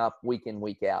turning up week in,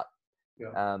 week out.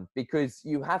 Yeah. Because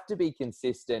you have to be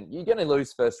consistent. You're going to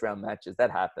lose first round matches.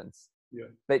 That happens. Yeah.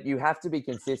 But you have to be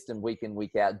consistent week in,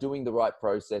 week out, doing the right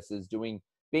processes,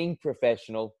 being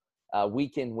professional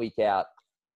week in, week out.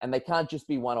 And they can't just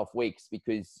be one-off weeks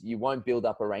because you won't build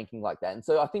up a ranking like that. And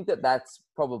so I think that's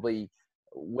probably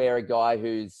where a guy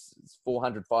who's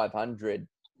 400, 500,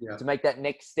 to make that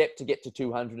next step to get to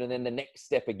 200, and then the next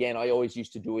step again. I always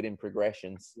used to do it in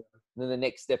progressions. Yeah. And then the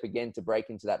next step again to break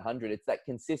into that 100. It's that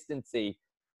consistency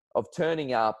of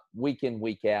turning up week in,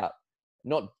 week out,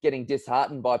 not getting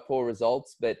disheartened by poor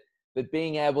results, but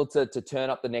being able to turn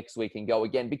up the next week and go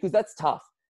again, because that's tough.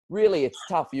 Really, it's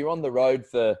tough. You're on the road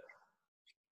for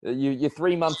you're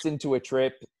 3 months into a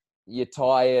trip. You're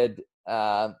tired.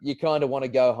 You kind of want to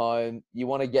go home. You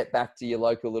want to get back to your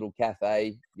local little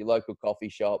cafe, your local coffee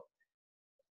shop.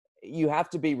 You have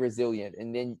to be resilient,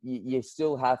 and then you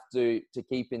still have to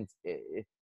keep in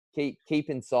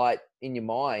sight in your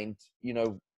mind, you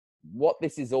know, what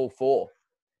this is all for.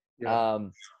 Yeah.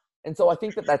 And so I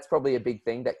think that's probably a big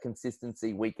thing, that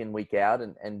consistency week in, week out,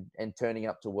 and turning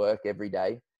up to work every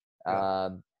day. Yeah.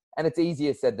 And it's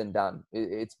easier said than done.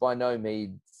 It's by no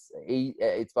means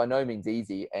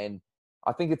easy. And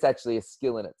I think it's actually a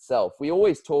skill in itself. We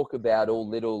always talk about all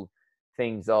little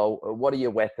things. Oh, what are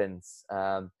your weapons?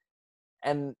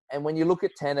 And when you look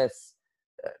at tennis,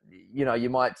 you know, you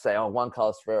might say, oh, Juan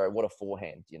Carlos Ferrero, what a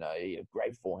forehand. You know,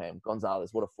 great forehand. Gonzalez,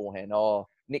 what a forehand. Oh,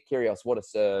 Nick Kyrgios, what a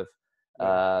serve.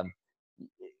 Yeah.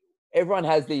 Everyone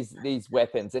has these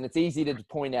weapons, and it's easy to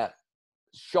point out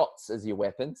shots as your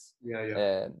weapons.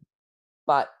 Yeah.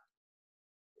 But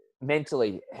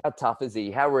mentally, how tough is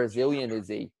he? How resilient is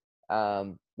he?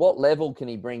 What level can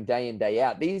he bring day in, day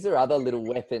out? These are other little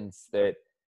weapons that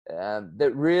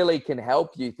really can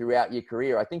help you throughout your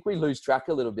career. I think we lose track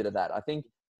a little bit of that. I think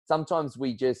sometimes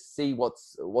we just see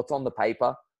what's on the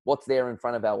paper, what's there in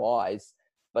front of our eyes,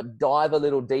 but dive a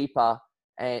little deeper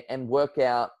and work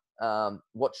out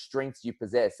what strengths you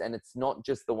possess. And it's not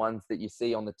just the ones that you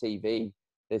see on the TV.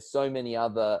 There's so many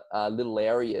other little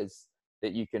areas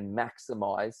that you can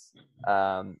maximize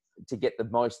to get the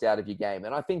most out of your game.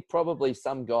 And I think probably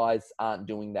some guys aren't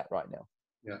doing that right now.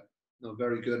 Yeah, no,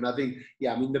 very good. And I think,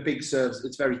 I mean, the big serves,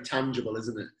 it's very tangible,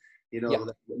 isn't it? You know,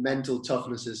 the mental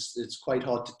toughness it's quite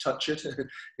hard to touch it.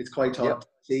 It's quite hard to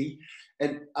see.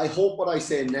 And I hope what I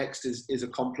say next is a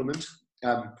compliment.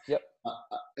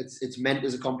 It's meant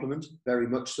as a compliment, very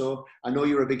much so. I know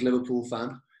you're a big Liverpool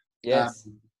fan. Yes.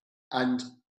 And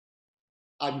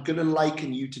I'm going to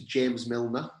liken you to James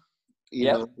Milner. You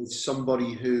know, as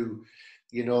somebody who,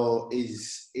 you know,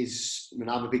 is. I mean,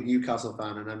 I'm a big Newcastle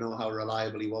fan, and I know how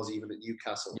reliable he was even at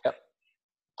Newcastle. Yep.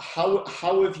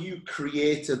 How have you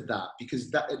created that?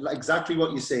 Because that, exactly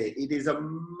what you say, it is a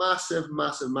massive,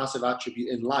 massive, massive attribute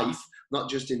in life, not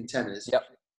just in tennis. Yep.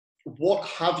 What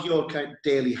have your kind of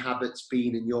daily habits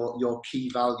been, and your key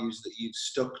values that you've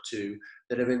stuck to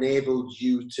that have enabled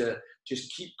you to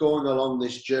just keep going along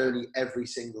this journey every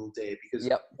single day? Because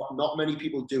not many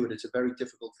people do it. It's a very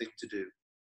difficult thing to do.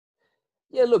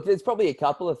 Yeah, look, there's probably a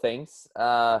couple of things.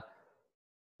 Probably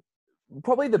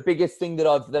the biggest thing that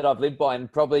I've lived by,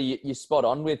 and probably you're spot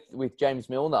on with James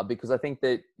Milner, because I think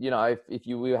that, you know, if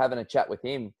you were having a chat with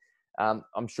him,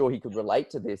 I'm sure he could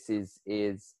relate to this, is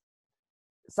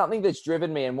something that's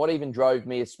driven me, and what even drove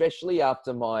me, especially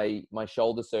after my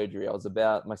shoulder surgery.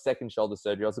 My second shoulder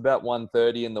surgery. I was about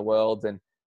 130 in the world, and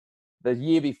The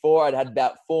year before, I'd had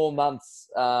about 4 months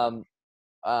of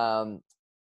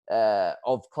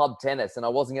club tennis, and I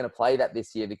wasn't going to play that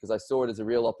this year because I saw it as a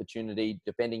real opportunity,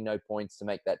 defending no points, to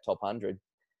make that top 100.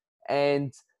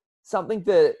 And something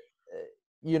that,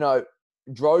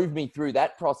 drove me through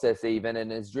that process even,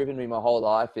 and has driven me my whole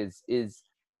life is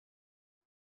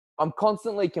I'm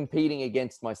constantly competing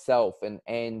against myself.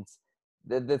 And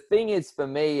the thing is, for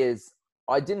me, is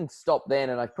I didn't stop then,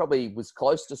 and I probably was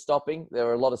close to stopping. There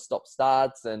were a lot of stop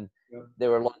starts, and there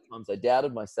were a lot of times I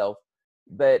doubted myself,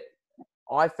 but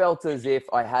I felt as if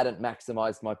I hadn't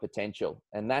maximized my potential.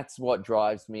 And that's what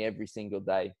drives me every single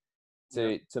day,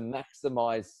 to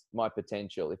maximize my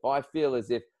potential. If I feel as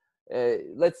if,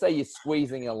 let's say you're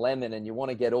squeezing a lemon and you want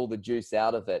to get all the juice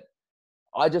out of it,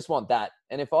 I just want that.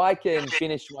 And if I can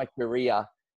finish my career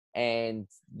and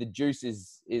the juice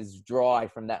is dry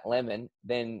from that lemon,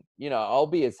 then, I'll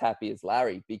be as happy as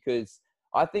Larry, because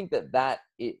I think that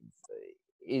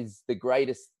is the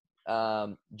greatest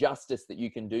justice that you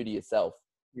can do to yourself,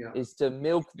 is to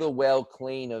milk the well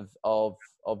clean of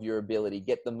your ability,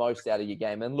 get the most out of your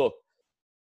game. And look,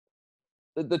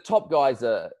 the top guys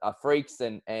are freaks,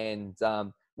 and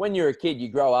when you're a kid, you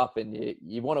grow up and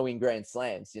you want to win Grand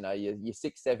Slams. You're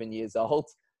 6, 7 years old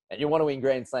and you want to win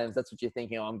Grand Slams. That's what you're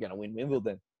thinking. Oh, I'm going to win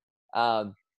Wimbledon.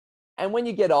 And when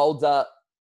you get older,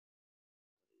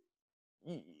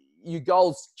 your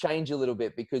goals change a little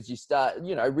bit, because you start,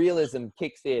 realism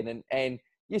kicks in, and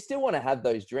you still want to have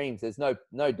those dreams. There's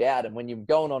no doubt. And when you're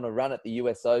going on a run at the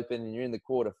US Open and you're in the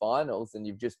quarterfinals and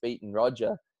you've just beaten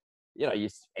Roger,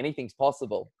 anything's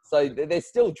possible. So there's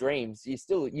still dreams. You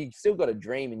still got to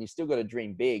dream, and you still got to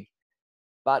dream big.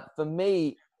 But for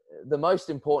me, the most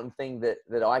important thing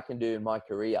that I can do in my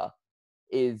career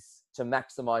is to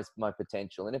maximize my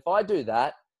potential. And if I do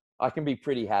that, I can be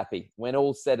pretty happy when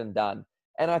all's said and done.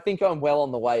 And I think I'm well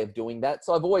on the way of doing that.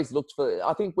 So I've always looked for,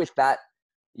 I think with that,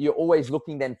 you're always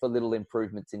looking then for little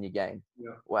improvements in your game.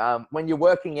 When you're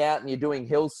working out and you're doing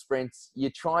hill sprints,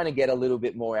 you're trying to get a little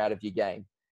bit more out of your game.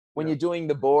 When you're doing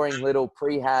the boring little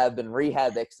prehab and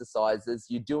rehab exercises,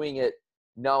 you're doing it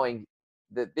knowing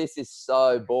that this is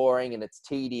so boring and it's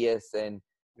tedious and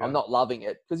I'm not loving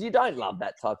it, because you don't love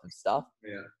that type of stuff.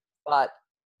 But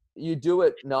you do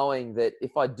it knowing that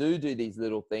if I do these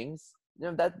little things,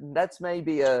 that's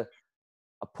maybe a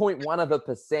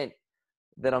 0.1%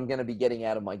 that I'm going to be getting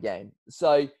out of my game.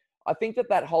 So I think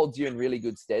that holds you in really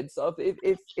good stead. So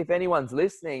if anyone's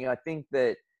listening, I think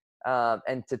that,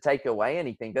 and to take away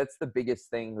anything, that's the biggest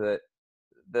thing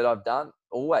that I've done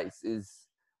always, is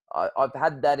I've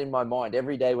had that in my mind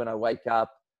every day when I wake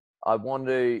up. I want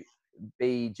to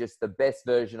be just the best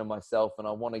version of myself, and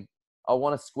I want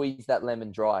to squeeze that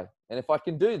lemon dry. And if I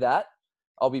can do that,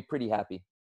 I'll be pretty happy.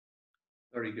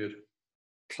 Very good.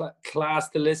 Class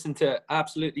to listen to,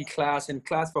 absolutely class, and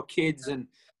class for kids and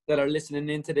that are listening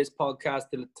into this podcast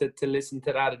to listen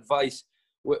to that advice.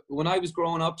 When I was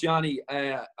growing up, Johnny,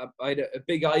 I had a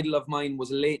big idol of mine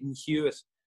was Leighton Hewitt.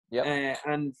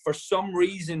 And for some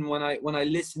reason, when I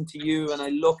listen to you and I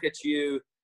look at you,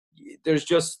 there's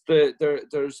just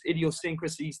there's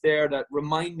idiosyncrasies there that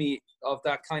remind me of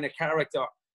that kind of character.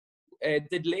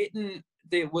 Did Leighton,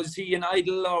 was he an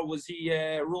idol, or was he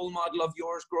a role model of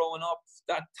yours growing up?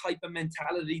 That type of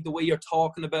mentality, the way you're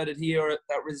talking about it here,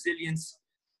 that resilience,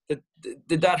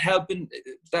 did that help in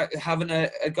that, having a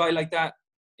guy like that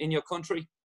in your country?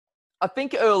 I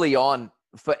think early on,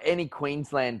 for any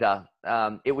Queenslander,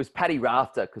 it was Paddy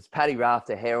Rafter, because Paddy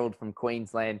Rafter, Herald from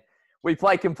Queensland, we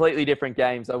play completely different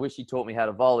games. I wish he taught me how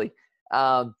to volley.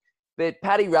 But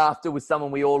Paddy Rafter was someone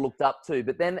we all looked up to.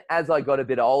 But then as I got a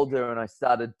bit older and I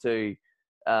started to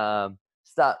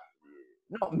start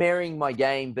not marrying my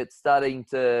game, but starting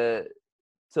to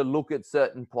look at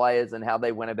certain players and how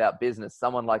they went about business,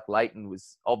 someone like Leighton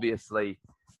was obviously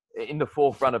in the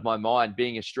forefront of my mind,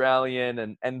 being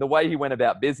Australian, and the way he went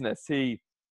about business,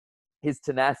 his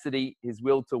tenacity, his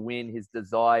will to win, his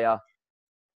desire,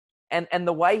 and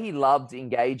the way he loved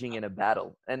engaging in a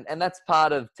battle. And that's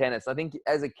part of tennis. I think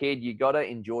as a kid, you got to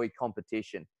enjoy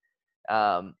competition.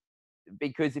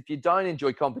 Because if you don't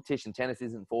enjoy competition, tennis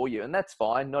isn't for you. And that's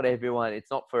fine. Not everyone,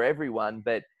 it's not for everyone.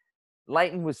 But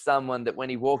Leighton was someone that when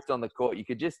he walked on the court, you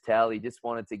could just tell he just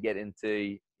wanted to get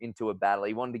into a battle.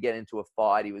 He wanted to get into a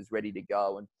fight. He was ready to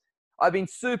go. And I've been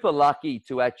super lucky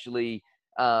to actually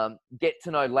get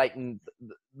to know Leighton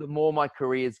the more my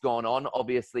career's gone on.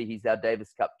 Obviously, he's our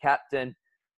Davis Cup captain.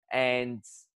 And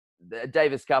the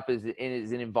Davis Cup is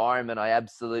an environment I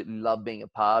absolutely love being a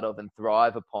part of and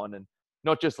thrive upon. And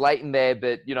not just Leighton there,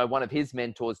 but, one of his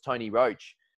mentors, Tony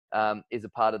Roach, is a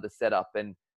part of the setup.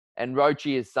 And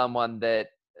Roachy is someone that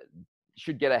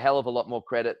should get a hell of a lot more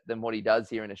credit than what he does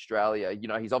here in Australia. You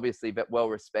know, he's obviously well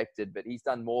respected, but he's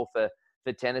done more for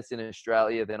tennis in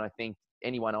Australia than I think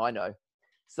anyone I know.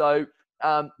 So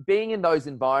being in those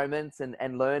environments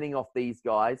and learning off these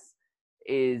guys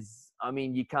is, I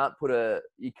mean, you can't put a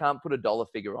dollar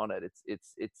figure on it.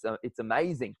 It's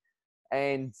amazing.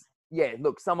 And yeah,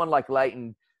 look, someone like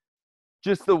Leighton,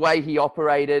 just the way he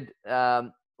operated,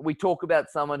 we talk about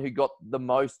someone who got the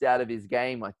most out of his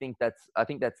game. I think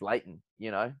that's Leighton,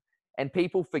 you know, and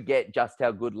people forget just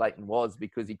how good Leighton was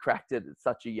because he cracked it at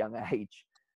such a young age.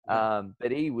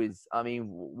 But he was, I mean,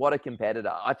 what a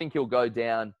competitor. I think he'll go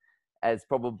down as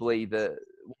probably one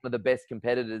of the best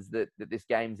competitors that this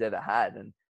game's ever had.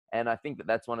 And I think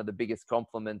that's one of the biggest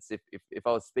compliments. If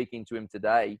I was speaking to him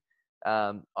today,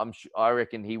 I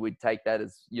reckon he would take that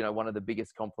as, you know, one of the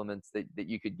biggest compliments that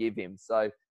you could give him.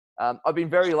 So I've been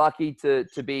very lucky to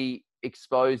be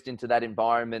exposed into that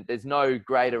environment. There's no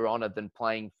greater honor than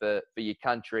playing for your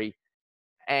country,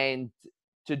 and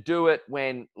to do it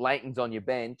when Leighton's on your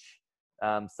bench,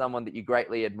 someone that you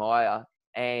greatly admire,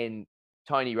 and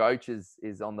Tony Roach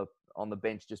is on the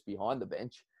bench just behind the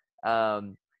bench,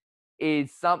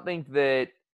 is something that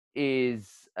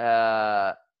is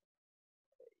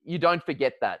you don't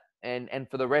forget that. And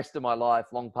for the rest of my life,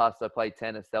 long past I play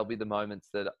tennis, they'll be the moments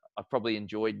that I probably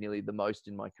enjoyed nearly the most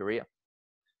in my career.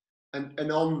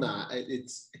 And on that,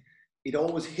 it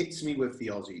always hits me with the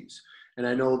Aussies. And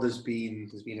I know there's been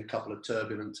a couple of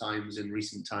turbulent times in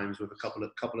recent times with a couple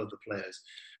of the players.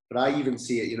 But I even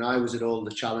see it, you know, I was at all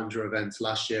the Challenger events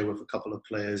last year with a couple of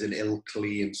players in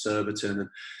Ilkley and Surbiton.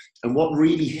 And what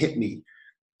really hit me,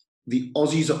 the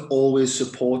Aussies are always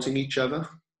supporting each other.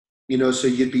 You know, so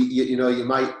you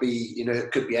might be, you know,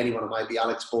 it could be anyone. It might be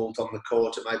Alex Bolt on the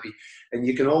court. It might be, and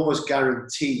you can almost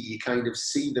guarantee you kind of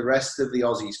see the rest of the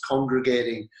Aussies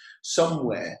congregating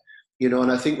somewhere, you know,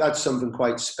 and I think that's something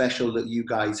quite special that you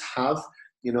guys have.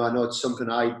 You know, I know it's something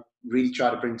I really try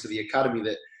to bring to the academy,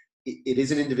 that it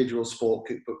is an individual sport,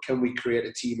 but can we create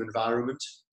a team environment?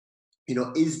 You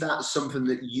know, is that something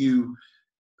that you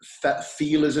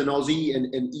feel as an Aussie,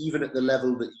 and even at the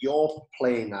level that you're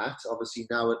playing at, obviously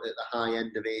now at the high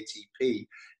end of ATP,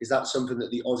 is that something that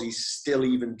the Aussies still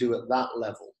even do at that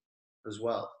level as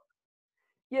well?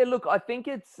 Yeah, look, I think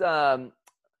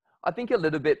I think a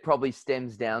little bit probably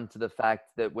stems down to the fact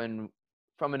that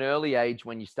from an early age,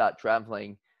 when you start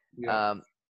traveling,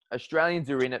 Australians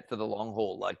are in it for the long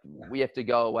haul. Like, we have to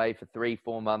go away for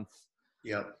 3-4 months.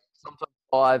 Yeah. Sometimes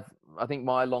 5. I think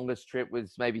my longest trip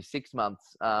was maybe 6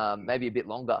 months, maybe a bit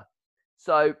longer.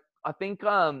 So I think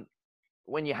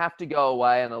when you have to go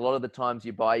away, and a lot of the times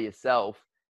you're by yourself,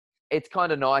 it's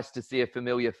kind of nice to see a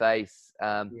familiar face.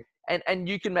 And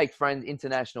you can make friends,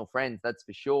 international friends, that's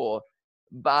for sure.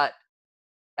 But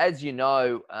as you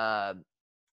know,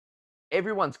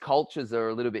 everyone's cultures are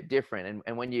a little bit different.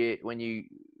 And when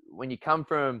you come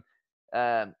from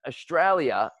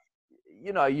Australia,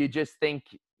 you know, you just think,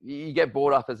 you get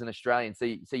brought up as an Australian. So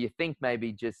you think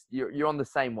maybe just you're on the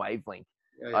same wavelength,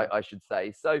 I should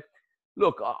say. So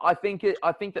look, I think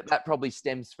that probably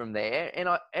stems from there.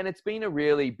 And it's been a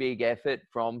really big effort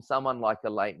from someone like a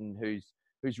Leighton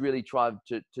who's really tried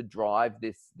to drive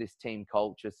this team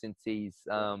culture since he's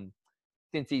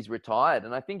retired.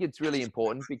 And I think it's really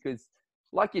important because,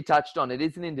 like you touched on, it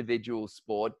is an individual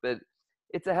sport, but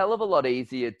it's a hell of a lot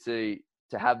easier to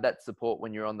have that support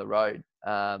when you're on the road,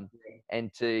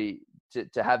 and to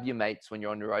have your mates when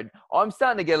you're on the road. I'm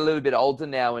starting to get a little bit older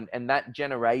now, and that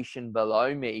generation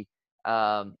below me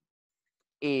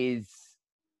is,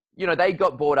 you know, they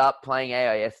got brought up playing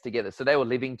AIS together. So they were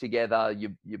living together,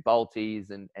 your Balties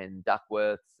and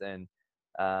Duckworths and,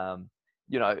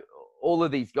 you know, all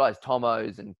of these guys,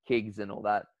 Tomos and Kiggs and all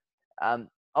that.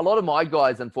 A lot of my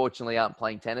guys, unfortunately, aren't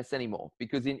playing tennis anymore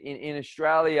because in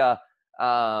Australia,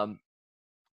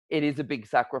 it is a big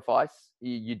sacrifice.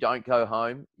 You don't go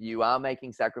home. You are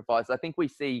making sacrifice. I think we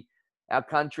see our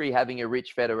country having a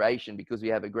rich federation because we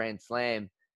have a Grand Slam.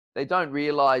 They don't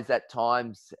realize at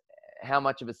times how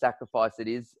much of a sacrifice it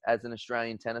is as an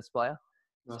Australian tennis player.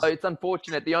 So it's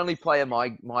unfortunate. The only player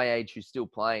my age who's still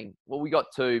playing, well, we got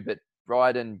 2, but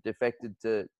Bryden defected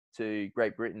to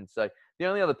Great Britain. So the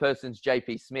only other person's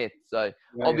JP Smith. So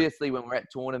obviously when we're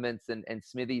at tournaments and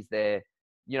Smithy's there,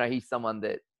 you know, he's someone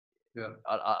that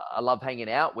I love hanging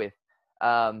out with.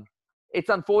 It's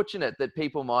unfortunate that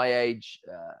people my age,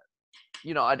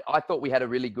 you know, I thought we had a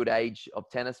really good age of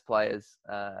tennis players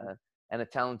and a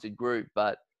talented group,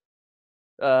 but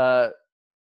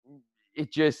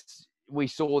we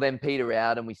saw them peter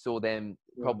out, and we saw them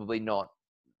probably not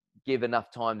give enough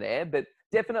time there. But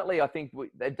definitely, I think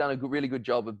they've done a really good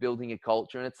job of building a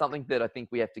culture, and it's something that I think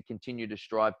we have to continue to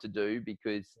strive to do,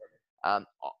 because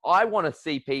I want to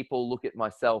see people look at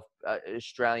myself,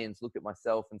 Australians look at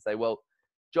myself and say, well,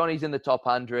 Johnny's in the top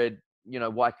 100,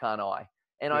 why can't I?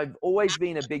 And I've always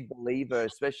been a big believer,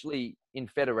 especially in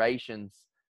federations.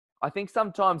 I think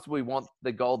sometimes we want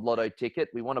the gold lotto ticket.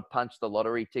 We want to punch the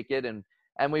lottery ticket, and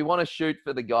we want to shoot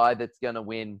for the guy that's going to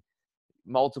win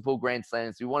multiple Grand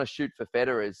Slams. We want to shoot for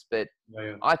Federers, but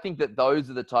I think that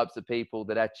those are the types of people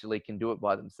that actually can do it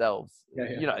by themselves.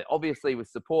 Obviously with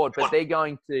support, but they're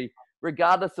going to,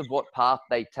 regardless of what path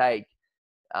they take,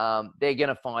 they're going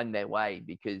to find their way,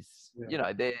 because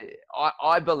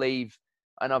I believe,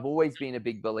 and I've always been a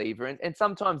big believer, and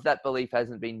sometimes that belief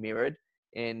hasn't been mirrored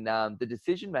in the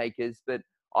decision makers, but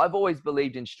I've always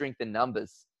believed in strength in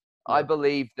numbers. I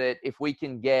believe that if we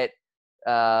can get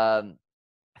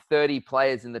 30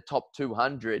 players in the top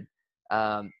 200,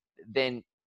 then,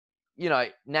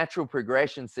 natural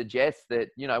progression suggests that,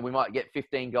 we might get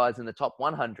 15 guys in the top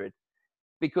 100,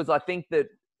 because I think that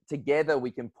together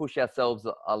we can push ourselves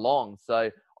along.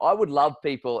 So I would love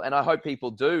people, and I hope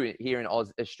people do here in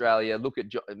Australia, look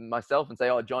at myself and say,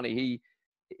 oh, Johnny,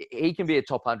 he can be a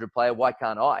top 100 player. Why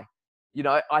can't I?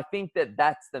 I think that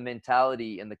that's the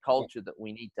mentality and the culture that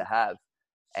we need to have.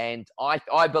 And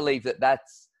I believe that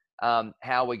that's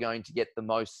how we're going to get the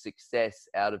most success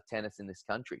out of tennis in this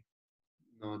country.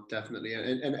 No, definitely.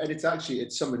 And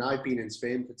it's something. I've been in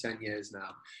Spain for 10 years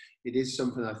now. It is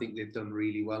something I think they've done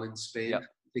really well in Spain,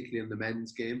 particularly in the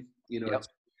men's game.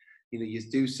 You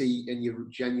do see, and you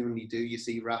genuinely do, you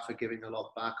see Rafa giving a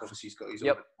lot back. Obviously, he's got his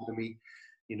own academy.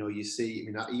 You see,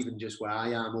 even just where I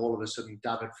am, all of a sudden,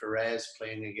 David Ferrer's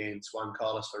playing against Juan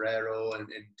Carlos Ferrero and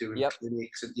doing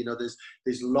clinics. And,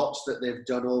 there's lots that they've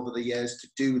done over the years to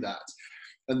do that.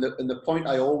 And the point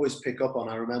I always pick up on,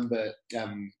 I remember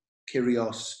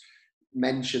Kyrgios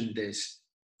mentioned this,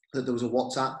 that there was a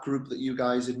WhatsApp group that you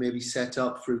guys had maybe set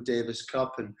up through Davis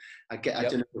Cup. And I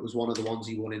don't know if it was one of the ones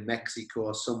he won in Mexico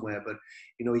or somewhere, but,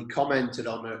 he commented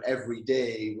on it every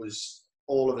day. Was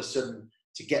all of a sudden,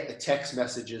 to get the text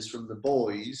messages from the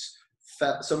boys,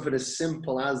 something as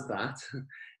simple as that,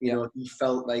 he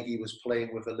felt like he was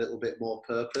playing with a little bit more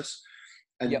purpose.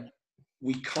 And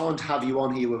we can't have you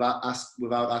on here without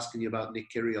asking you about Nick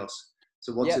Kyrgios.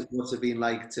 So what's it been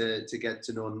like to get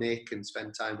to know Nick and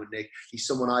spend time with Nick? He's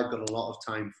someone I've got a lot of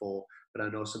time for, but I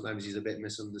know sometimes he's a bit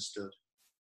misunderstood.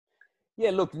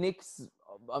 Yeah, look, Nick's,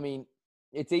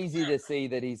 it's easy to see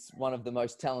that he's one of the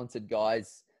most talented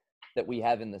guys that we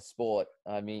have in the sport.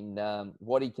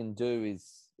 What he can do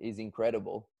is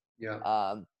incredible.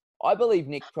 I believe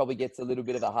Nick probably gets a little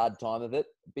bit of a hard time of it,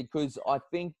 because I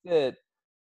think that,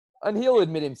 and he'll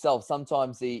admit himself,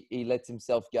 sometimes he lets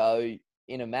himself go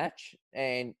in a match,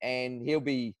 and he'll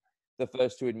be the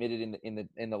first to admit it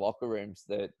in the locker rooms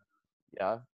that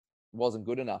wasn't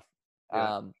good enough.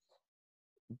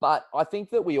 But I think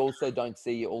that we also don't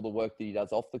see all the work that he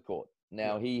does off the court.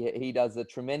 Now, he does a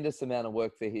tremendous amount of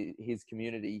work for his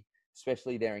community,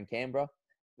 especially there in Canberra.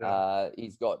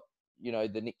 He's got,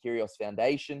 the Nick Kyrgios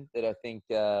Foundation that I think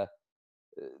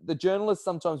the journalists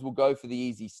sometimes will go for the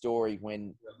easy story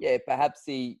when, perhaps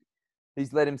he's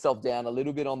let himself down a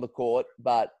little bit on the court,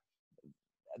 but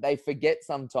they forget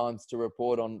sometimes to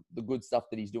report on the good stuff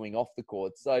that he's doing off the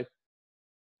court. So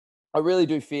I really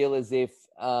do feel as if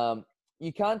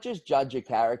you can't just judge a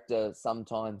character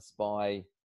sometimes by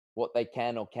what they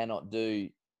can or cannot do,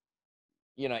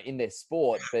 in their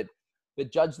sport, but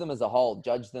judge them as a whole,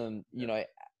 judge them,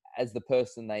 as the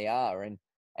person they are.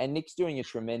 And Nick's doing a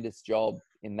tremendous job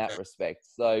in that respect.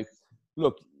 So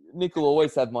look, Nick will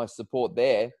always have my support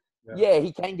there. Yeah,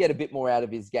 he can get a bit more out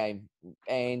of his game,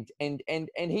 and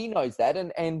he knows that.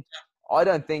 And I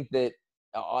don't think that,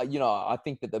 I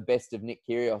think that the best of Nick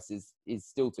Kyrgios is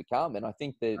still to come. And I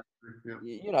think that,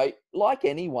 like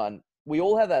anyone, we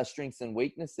all have our strengths and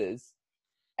weaknesses,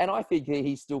 and I think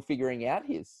he's still figuring out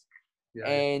his.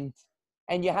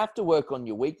 And you have to work on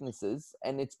your weaknesses,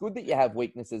 and it's good that you have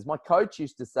weaknesses. My coach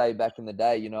used to say back in the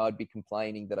day, I'd be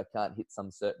complaining that I can't hit some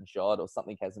certain shot or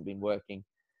something hasn't been working.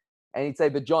 And he'd say,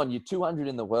 but John, you're 200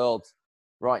 in the world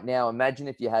right now. Imagine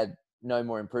if you had no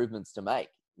more improvements to make,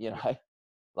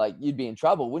 like you'd be in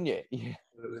trouble, wouldn't you?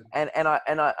 And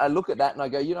I look at that and I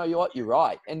go, you know what, you're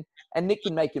right. And Nick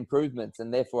can make improvements,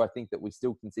 and therefore I think that we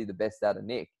still can see the best out of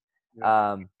Nick.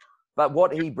 But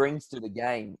what he brings to the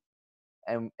game,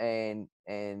 and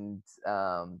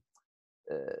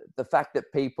the fact that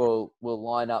people will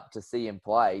line up to see him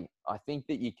play, I think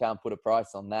that you can't put a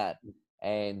price on that.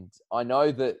 And I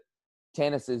know that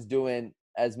tennis is doing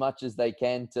as much as they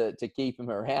can to keep him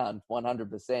around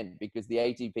 100%, because the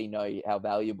ATP know how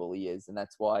valuable he is. And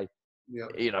that's why,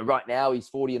 right now he's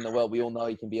 40 in the world. We all know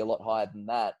he can be a lot higher than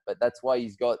that, but that's why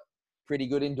he's got pretty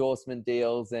good endorsement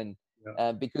deals. And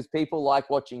because people like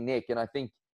watching Nick. And I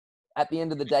think at the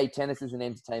end of the day, tennis is an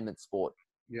entertainment sport.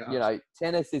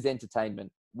 Tennis is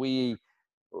entertainment.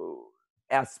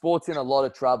 Our sport's in a lot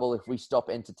of trouble if we stop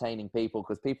entertaining people,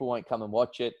 because people won't come and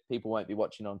watch it. People won't be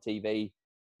watching on TV.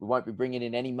 We won't be bringing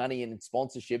in any money in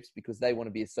sponsorships because they want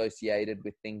to be associated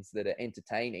with things that are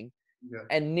entertaining.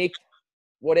 And Nick,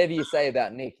 whatever you say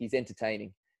about Nick, he's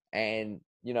entertaining. And,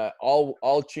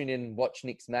 I'll tune in and watch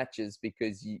Nick's matches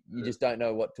because you just don't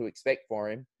know what to expect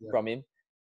from him,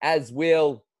 as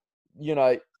will,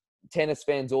 tennis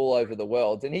fans all over the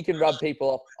world. And he can rub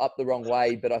people up the wrong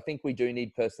way, but I think we do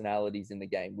need personalities in the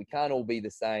game. We can't all be the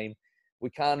same.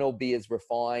 We can't all be as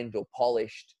refined or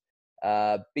polished,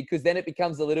 because then it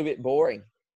becomes a little bit boring.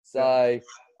 So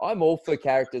I'm all for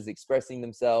characters expressing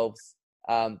themselves.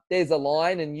 There's a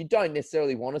line and you don't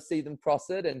necessarily want to see them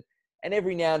cross it. And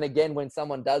every now and again, when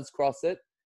someone does cross it,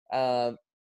 they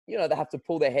have to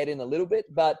pull their head in a little bit.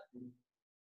 But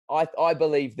I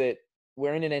believe that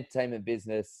we're in an entertainment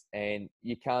business and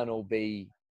you can't all be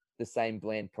the same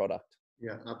bland product.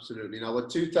 Yeah, absolutely. Now, with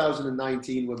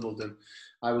 2019 Wimbledon,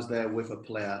 I was there with a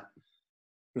player.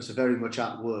 It was very much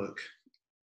at work.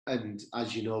 And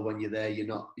as you know, when you're there, you're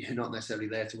not necessarily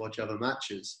there to watch other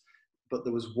matches. But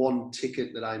there was one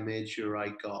ticket that I made sure I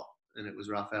got, and it was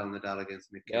Rafael Nadal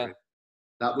against Nick Kyrgios.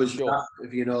 That was,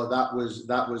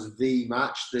 that was the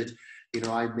match that,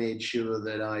 I made sure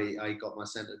that I got my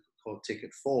centre court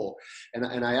ticket for.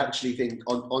 And I actually think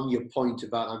on your point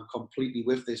about, I'm completely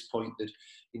with this point that,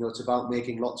 it's about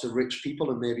making lots of rich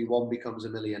people and maybe one becomes a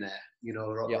millionaire,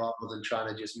 rather than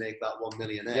trying to just make that one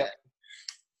millionaire.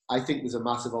 I think there's a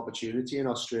massive opportunity in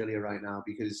Australia right now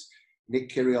because Nick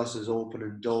Kyrgios is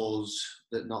opening doors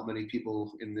that not many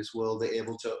people in this world are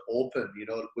able to open,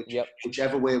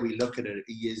 whichever way we look at it,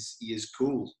 he is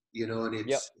cool, and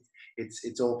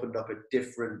it's opened up a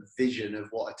different vision of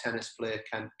what a tennis player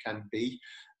can be.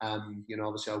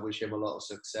 Obviously I wish him a lot of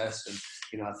success,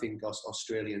 and I think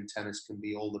Australian tennis can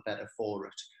be all the better for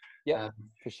it. Yeah,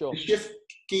 for sure. To shift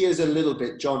gears a little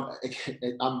bit, John,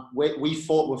 we're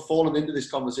falling into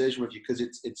this conversation with you because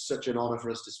it's such an honour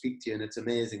for us to speak to you, and it's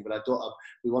amazing. But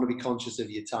we want to be conscious of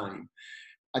your time.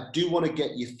 I do want to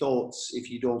get your thoughts,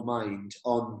 if you don't mind,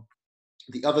 on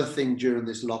the other thing during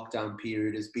this lockdown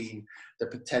period has been the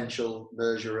potential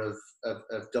merger of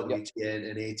WTA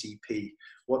and ATP.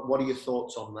 What are your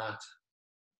thoughts on that?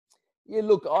 Yeah,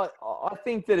 look, I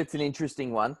think that it's an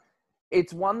interesting one.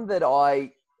 It's one that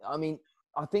I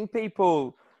think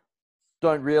people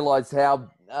don't realize how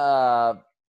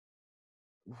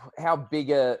big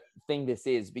a thing this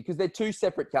is because they're two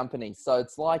separate companies. So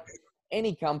it's like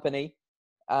any company.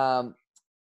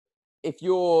 If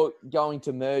you're going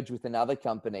to merge with another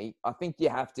company, I think you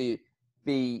have to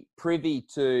be privy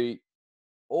to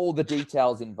all the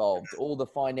details involved, all the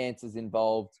finances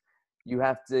involved. You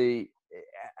have to,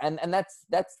 and that's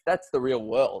the real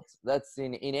world. That's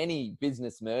in any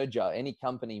business merger, any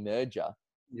company merger.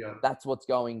 Yeah, that's what's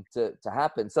going to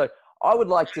happen. So I would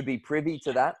like to be privy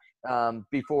to that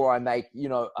before I make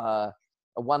a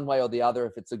one way or the other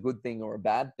if it's a good thing or a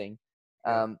bad thing.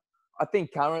 I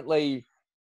think currently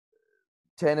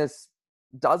tennis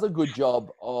does a good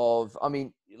job of,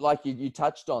 like you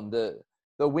touched on, the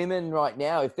women right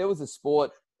now, if there was a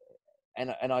sport,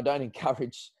 and I don't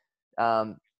encourage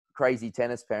crazy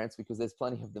tennis parents because there's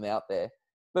plenty of them out there,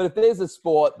 but if there's a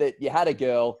sport that you had a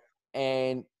girl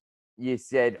and you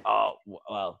said, oh,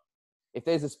 well, if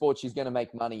there's a sport she's going to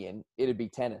make money in, it'd be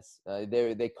tennis.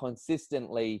 They're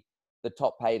consistently the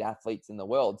top paid athletes in the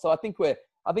world. So I think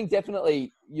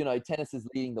definitely, tennis is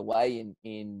leading the way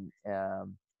in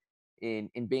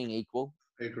being equal.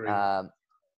 I agree.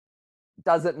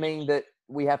 Does it mean that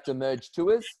we have to merge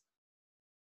tours?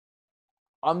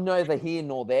 I'm neither here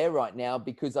nor there right now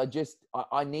because I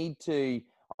need to.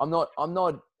 I'm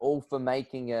not all for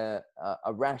making a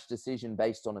rash decision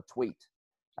based on a tweet.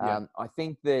 I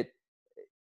think that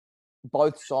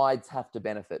both sides have to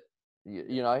benefit.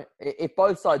 If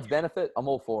both sides benefit, I'm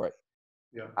all for it.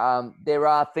 Yeah. There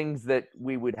are things that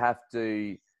we would have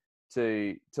to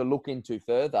look into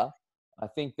further. I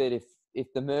think that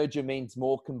if the merger means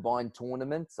more combined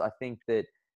tournaments, I think that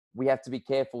we have to be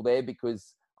careful there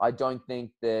because I don't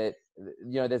think that,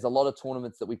 there's a lot of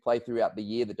tournaments that we play throughout the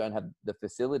year that don't have the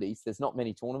facilities. There's not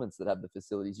many tournaments that have the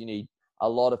facilities. You need a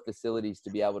lot of facilities to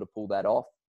be able to pull that off.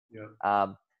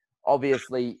 Yeah.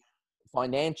 Obviously,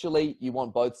 financially, you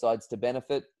want both sides to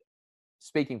benefit.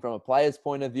 Speaking from a player's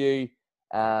point of view,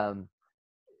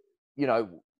 You know,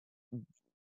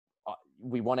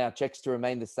 we want our checks to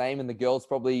remain the same, and the girls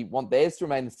probably want theirs to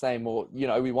remain the same, or, you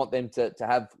know, we want them to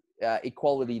have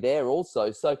equality there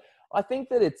also. So I think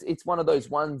that it's one of those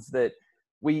ones that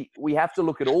we have to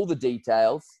look at all the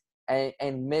details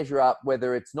and measure up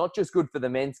whether it's not just good for the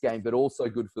men's game, but also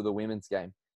good for the women's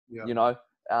game. Yeah. You know,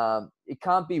 it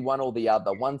can't be one or the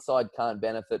other. One side can't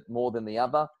benefit more than the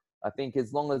other. I think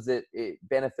as long as it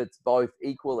benefits both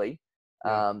equally,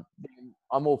 then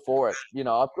I'm all for it. You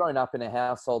know, I've grown up in a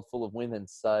household full of women,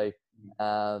 so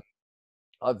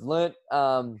I've learnt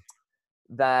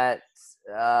that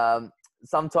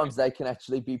sometimes they can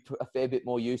actually be a fair bit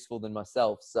more useful than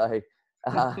myself. So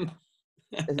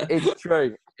it's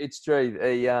true. It's true.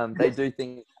 They do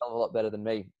things a lot better than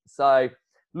me. So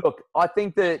look, I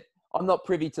think that I'm not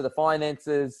privy to the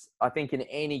finances. I think in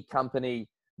any company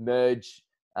merge,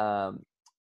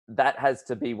 that has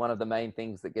to be one of the main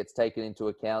things that gets taken into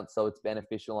account, so it's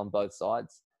beneficial on both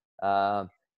sides. I'll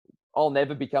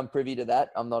never become privy to that.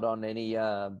 I'm not on any,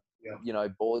 you know,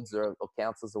 boards or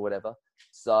councils or whatever.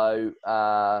 So,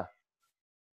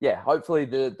 hopefully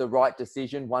the right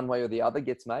decision, one way or the other,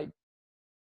 gets made.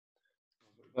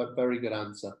 A very good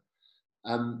answer.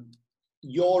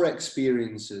 Your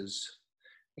experiences,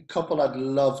 a couple I'd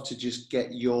love to just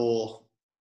get your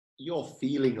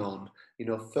feeling on. You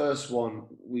know, first one,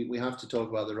 we have to talk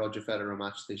about the Roger Federer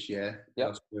match this year, the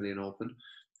Australian Open.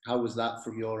 How was that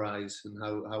from your eyes, and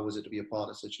how was it to be a part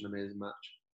of such an amazing match?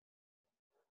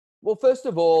 Well, first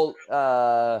of all,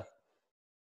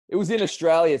 it was in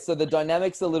Australia, so the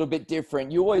dynamic's a little bit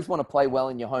different. You always want to play well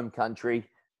in your home country.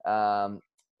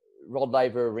 Rod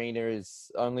Laver Arena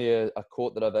is only a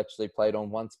court that I've actually played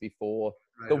on once before.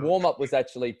 Right. The warm-up was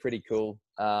actually pretty cool.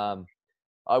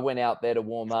 I went out there to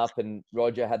warm up, and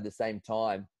Roger had the same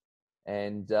time.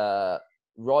 And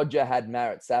Roger had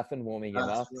Marat Safin warming him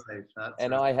up. Right,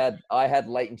 and right. I had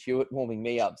Leighton Hewitt warming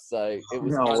me up. So it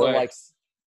was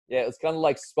it was kind of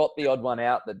like spot the odd one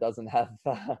out that doesn't have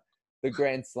the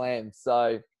Grand Slam.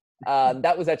 So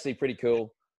that was actually pretty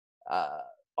cool.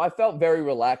 I felt very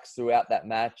relaxed throughout that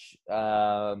match.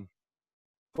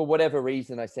 For whatever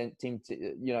reason, I sent him to,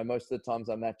 you know, most of the times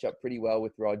I match up pretty well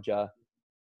with Roger.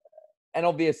 And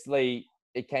obviously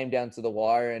it came down to the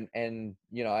wire, and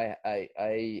you know,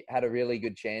 I had a really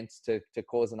good chance to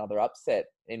cause another upset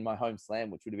in my home slam,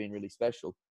 which would have been really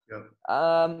special. Yeah.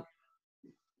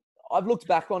 I've looked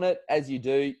back on it, as you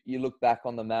do. You look back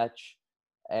on the match,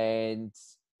 and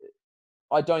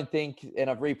I don't think, and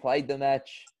I've replayed the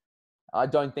match, I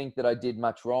don't think that I did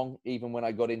much wrong, even when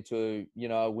I got into, you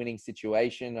know, a winning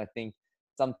situation. I think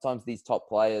sometimes these top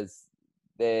players,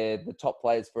 they're the top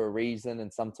players for a reason,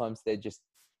 and sometimes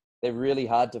they're really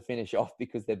hard to finish off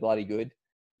because they're bloody good.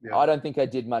 Yeah. I don't think I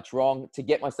did much wrong. To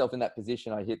get myself in that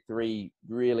position, I hit 3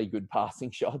 really good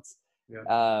passing shots.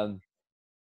 Yeah.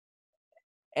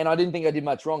 And I didn't think I did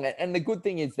much wrong. And the good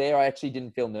thing is there, I actually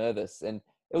didn't feel nervous. And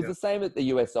it was the same at the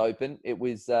US Open. It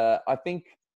was, I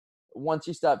think once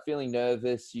you start feeling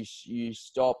nervous, you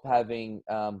stop having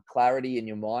clarity in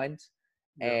your mind.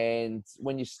 Yeah. And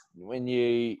when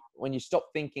you stop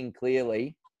thinking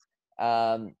clearly,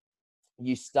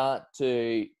 you start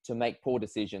to make poor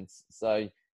decisions. So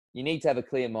you need to have a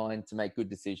clear mind to make good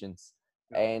decisions.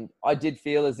 And I did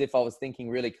feel as if I was thinking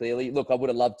really clearly. Look, I would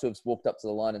have loved to have walked up to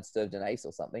the line and served an ace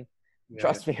or something. Yeah.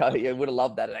 Trust me, I would have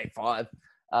loved that at 8-5.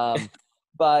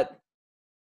 But,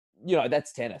 you know,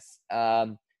 that's tennis.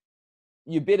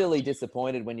 You're bitterly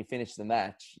disappointed when you finish the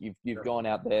match. You've gone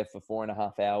out there for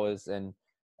 4.5 hours, and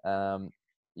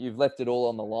you've left it all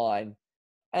on the line.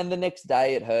 And the next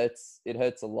day it hurts. It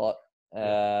hurts a lot.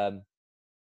 But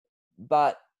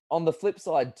on the flip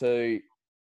side too,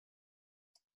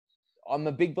 I'm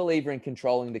a big believer in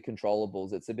controlling the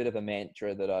controllables. It's a bit of a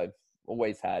mantra that I've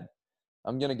always had.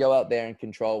 I'm going to go out there and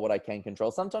control what I can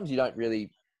control. Sometimes you don't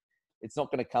really, it's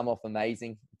not going to come off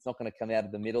amazing. It's not going to come out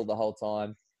of the middle the whole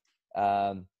time.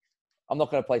 I'm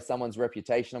not going to play someone's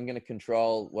reputation. I'm going to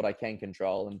control what I can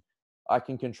control. And I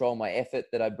can control my effort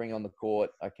that I bring on the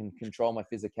court. I can control my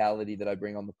physicality that I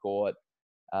bring on the court.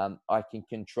 I can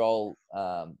control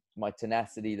my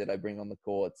tenacity that I bring on the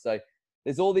court. So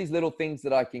there's all these little things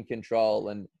that I can control.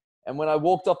 And when I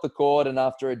walked off the court, and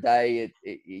after a day,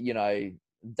 you know,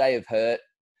 day of hurt,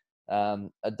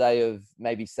 a day of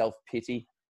maybe self-pity,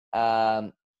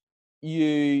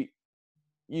 you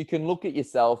can look at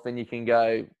yourself and you can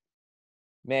go,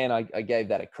 man, I gave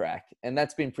that a crack. And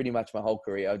that's been pretty much my whole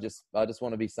career. I just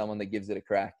want to be someone that gives it a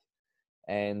crack.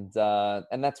 And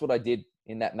that's what I did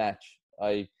in that match.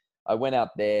 I went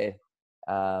out there,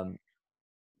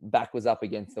 back was up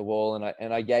against the wall,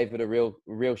 and I gave it a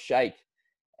real shake.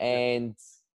 And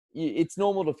it's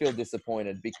normal to feel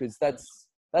disappointed because that's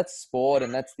sport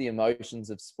and that's the emotions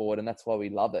of sport. And that's why we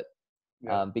love it.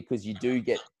 Because you do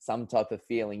get some type of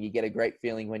feeling. You get a great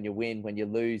feeling when you win. When you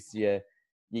lose, you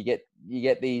get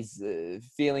these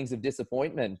feelings of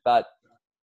disappointment. But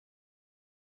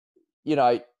you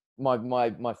know,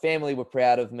 my family were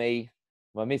proud of me.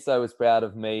 My misso was proud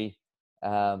of me.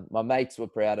 My mates were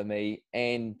proud of me,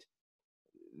 and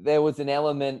there was an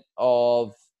element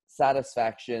of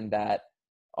satisfaction that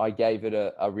I gave it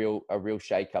a real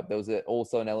shake up. There was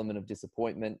also an element of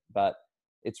disappointment, but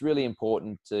it's really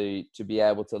important to be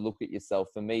able to look at yourself.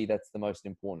 For me, that's the most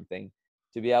important thing.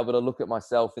 To be able to look at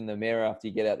myself in the mirror after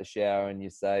you get out the shower and you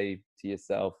say to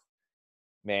yourself,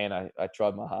 man, I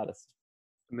tried my hardest.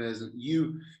 Amazing.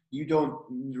 You don't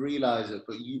realize it,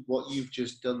 but what you've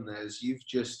just done there is you've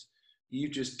just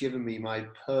given me my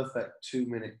perfect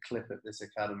 2-minute clip at this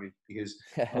academy, because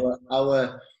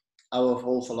our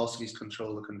whole philosophy is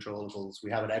control the controllables.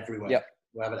 We have it everywhere. Yep.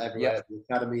 We have it everywhere at the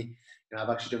academy. I've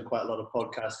actually done quite a lot of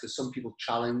podcasts because some people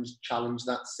challenge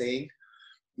that saying.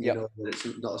 You know, that it's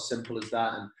not as simple as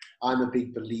that. And I'm a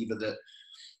big believer that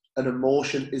an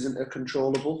emotion isn't a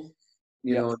controllable.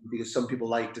 You know, because some people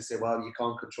like to say, well, you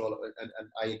can't control it. And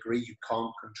I agree, you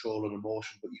can't control an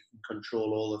emotion, but you can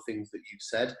control all the things that you've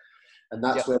said. And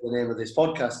that's where the name of this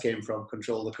podcast came from,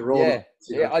 Control the Corona.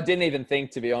 Yeah, I didn't even think,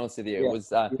 to be honest with you. It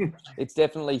was, it's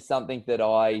definitely something that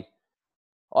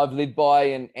I've lived by,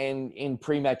 and in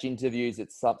pre-match interviews,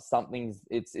 it's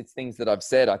things that I've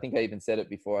said. I think I even said it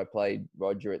before I played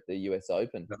Roger at the US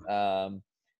Open.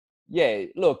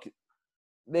 Look,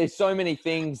 there's so many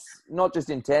things, not just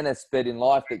in tennis, but in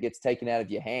life, that gets taken out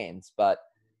of your hands. But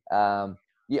I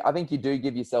think you do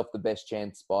give yourself the best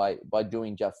chance by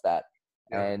doing just that.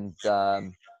 And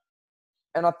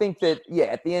I think that,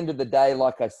 at the end of the day,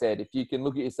 like I said, if you can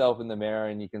look at yourself in the mirror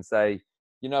and you can say,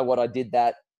 you know what, I did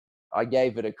that. I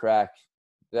gave it a crack.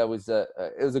 It was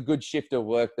a good shift of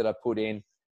work that I put in,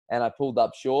 and I pulled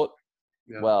up short.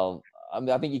 Well,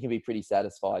 I think you can be pretty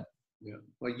satisfied. Yeah.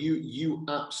 Well, you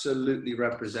absolutely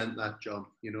represent that, John.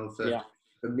 You know,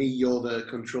 for me, you're the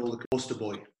control the poster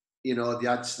boy. You know,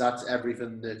 that's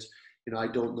everything that, you know, I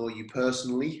don't know you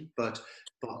personally, but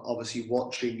obviously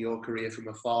watching your career from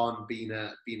afar and being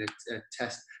a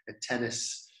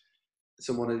tennis,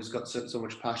 someone who's got so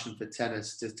much passion for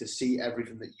tennis, to see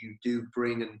everything that you do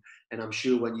bring, and I'm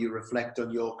sure when you reflect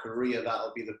on your career,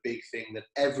 that'll be the big thing that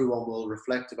everyone will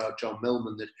reflect about John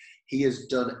Millman, that he has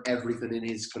done everything in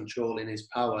his control, in his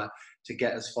power, to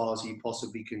get as far as he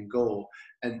possibly can go,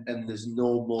 and there's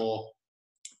no more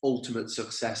ultimate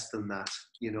success than that,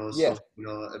 you know. So you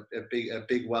know, a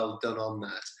big well done on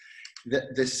that.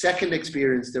 The second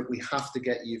experience that we have to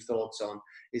get your thoughts on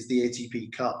is the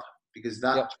ATP Cup, because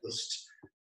that just,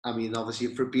 I mean,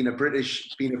 obviously, for being a British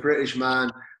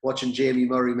man, watching Jamie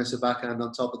Murray miss a backhand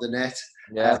on top of the net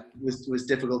was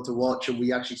difficult to watch. And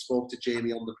we actually spoke to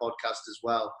Jamie on the podcast as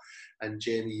well, and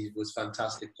Jamie was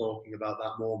fantastic talking about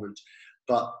that moment.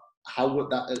 But how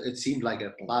would that? It seemed like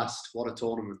a blast. What a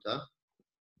tournament, huh?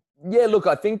 Yeah, look,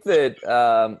 I think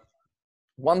that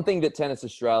one thing that Tennis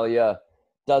Australia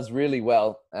does really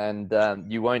well, and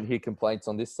you won't hear complaints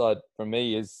on this side from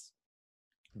me, is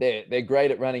they're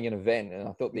great at running an event, and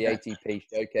I thought the ATP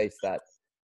showcased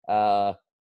that.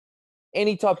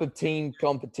 Any type of team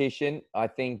competition, I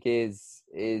think, is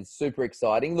super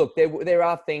exciting. Look, there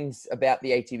are things about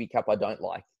the ATP Cup I don't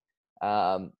like.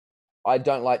 I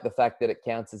don't like the fact that it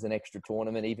counts as an extra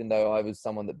tournament, even though I was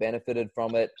someone that benefited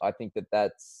from it. I think that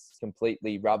that's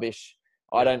completely rubbish.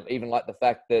 I don't even like the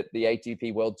fact that the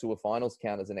ATP World Tour Finals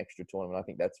count as an extra tournament. I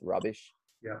think that's rubbish.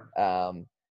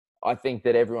 I think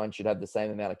that everyone should have the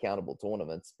same amount of countable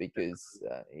tournaments, because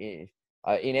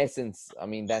in essence, I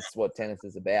mean, that's what tennis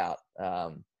is about.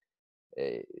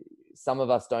 Some of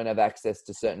us don't have access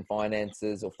to certain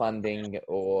finances or funding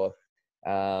or,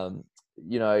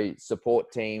 you know,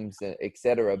 support teams,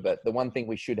 etc. But the one thing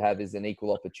we should have is an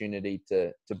equal opportunity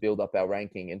to build up our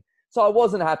ranking. And so I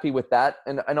wasn't happy with that.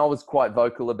 And I was quite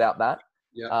vocal about that.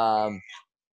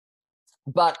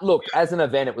 But look, as an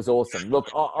event, it was awesome. Look,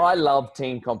 I love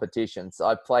team competitions.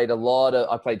 I played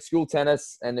school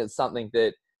tennis, and it's something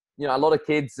that, you know, a lot of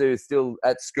kids who are still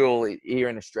at school here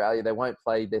in Australia, they won't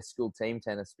play their school team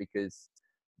tennis because,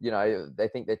 you know, they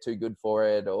think they're too good for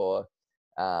it or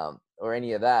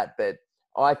any of that. But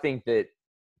I think that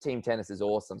team tennis is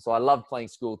awesome. So I loved playing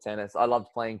school tennis. I loved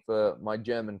playing for my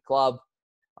German club.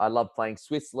 I loved playing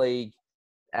Swiss League.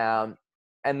 And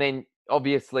then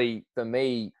obviously for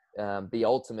me, the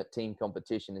ultimate team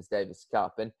competition is Davis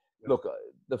Cup. And look,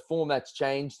 the format's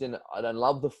changed, and I don't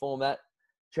love the format.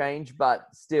 change, but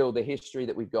still the history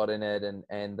that we've got in it,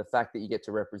 and the fact that you get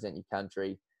to represent your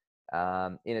country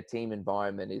in a team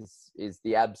environment is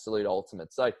the absolute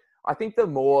ultimate. So I think the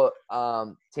more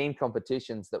team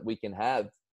competitions that we can have,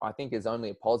 I think is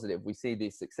only a positive. We see the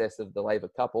success of the Laver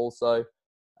Cup also,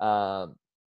 and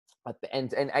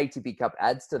ATP Cup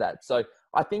adds to that. So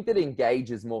I think that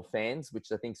engages more fans,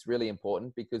 which I think is really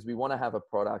important, because we want to have a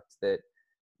product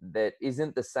that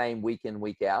isn't the same week in,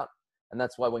 week out. And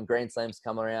that's why when Grand Slams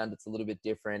come around, it's a little bit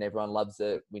different. Everyone loves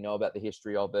it. We know about the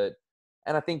history of it.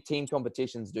 And I think team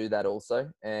competitions do that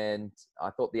also. And I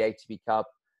thought the ATP Cup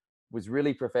was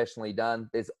really professionally done.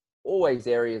 There's always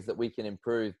areas that we can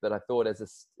improve, but I thought as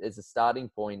a starting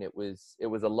point, it was a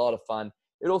lot of fun.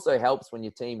 It also helps when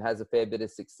your team has a fair bit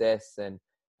of success. And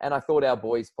I thought our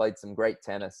boys played some great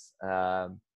tennis.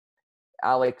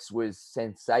 Alex was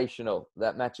sensational.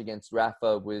 That match against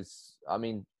Rafa was, I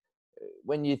mean,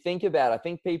 when you think about it, I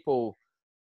think people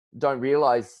don't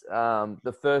realize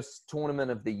the first tournament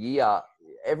of the year,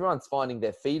 everyone's finding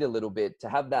their feet a little bit to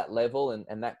have that level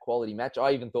and that quality match.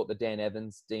 I even thought the Dan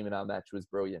Evans De Minaur match was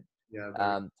brilliant.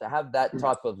 Yeah, to have that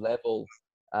type of level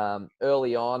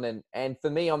early on. And for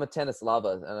me, I'm a tennis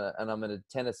lover and I'm a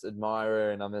tennis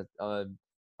admirer, and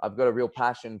I've got a real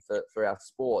passion for our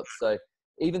sport. So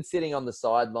even sitting on the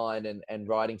sideline and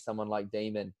riding someone like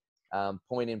Demon,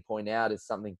 point in, point out, is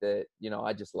something that,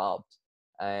 I just loved.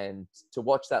 And to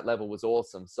watch that level was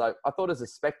awesome. So I thought as a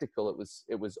spectacle,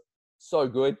 it was so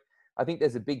good. I think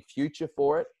there's a big future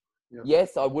for it. Yeah.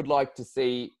 Yes, I would like to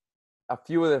see a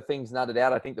few of the things nutted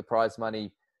out. I think the prize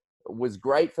money was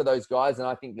great for those guys, and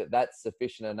I think that that's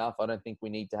sufficient enough. I don't think we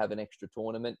need to have an extra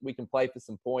tournament. We can play for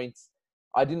some points.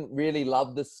 I didn't really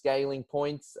love the scaling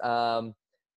points.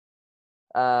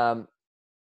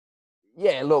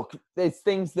 Yeah, look, there's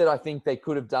things that I think they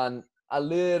could have done a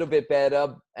little bit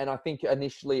better. And I think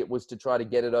initially it was to try to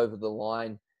get it over the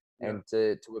line and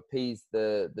to appease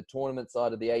the tournament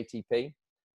side of the ATP.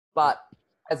 But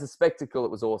as a spectacle,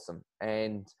 it was awesome.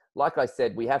 And like I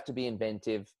said, we have to be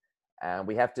inventive,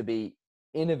 we have to be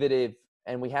innovative,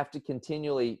 and we have to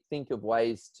continually think of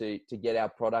ways to get our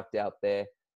product out there,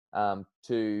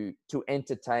 to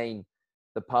entertain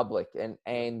the public.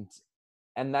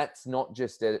 And that's not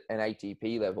just at an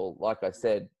ATP level. Like I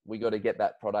said, we got to get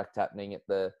that product happening at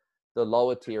the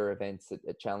lower tier events,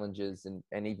 at challenges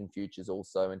and even futures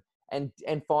also, and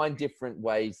find different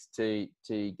ways to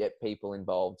get people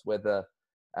involved. Whether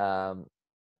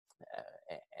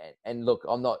and look,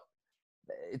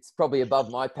 it's probably above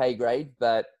my pay grade,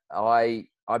 but I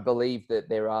believe that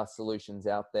there are solutions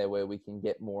out there where we can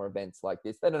get more events like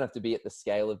this. They don't have to be at the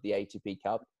scale of the ATP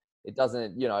Cup. It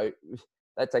doesn't,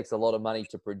 that takes a lot of money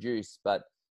to produce, but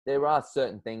there are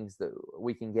certain things that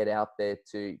we can get out there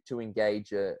to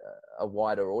engage a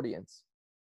wider audience.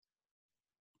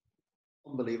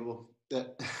 Unbelievable. I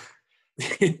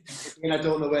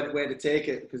don't know where to take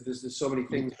it, because there's so many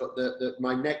things. But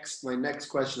my next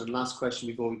question and last question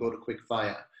before we go to quick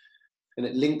fire, and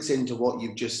it links into what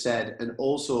you've just said, and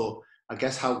also I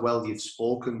guess how well you've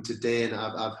spoken today. And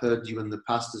I've heard you in the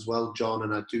past as well, John,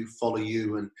 and I do follow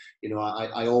you. And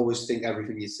I always think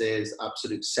everything you say is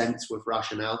absolute sense with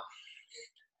rationale.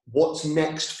 What's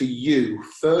next for you?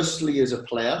 Firstly, as a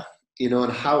player.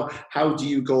 And how do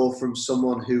you go from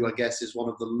someone who I guess is one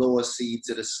of the lower seeds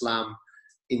at a slam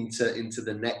into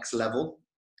the next level?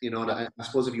 And I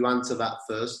suppose if you answer that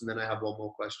first, and then I have one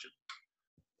more question.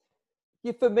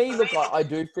 Yeah, for me, look, I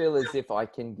do feel as if I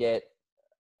can get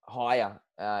higher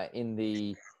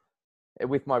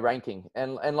with my ranking,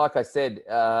 and like I said,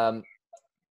 the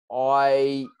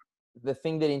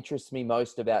thing that interests me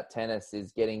most about tennis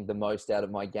is getting the most out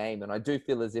of my game, and I do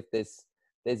feel as if there's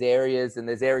areas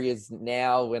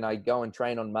now when I go and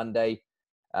train on Monday.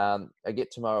 I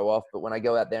get tomorrow off, but when I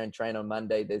go out there and train on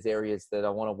Monday, there's areas that I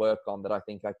want to work on that I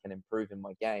think I can improve in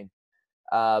my game.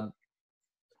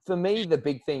 For me, the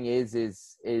big thing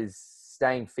is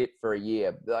staying fit for a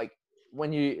year. Like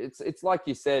when it's like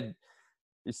you said,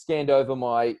 you scanned over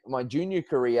my junior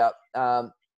career. In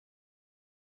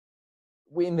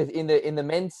the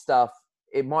men's stuff,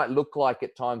 it might look like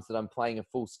at times that I'm playing a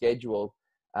full schedule.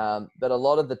 But a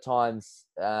lot of the times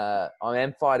I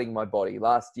am fighting my body.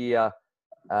 Last year,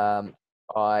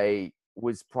 I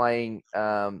was playing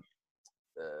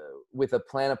with a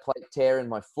plantar plate tear in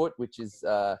my foot, which is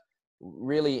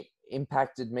really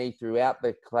impacted me throughout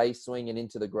the clay swing and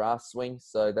into the grass swing.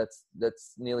 So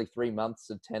that's nearly 3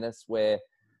 months of tennis where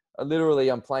literally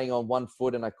I'm playing on one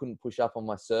foot and I couldn't push up on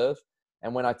my serve.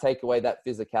 And when I take away that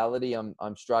physicality,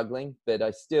 I'm struggling, but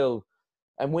I still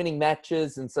am winning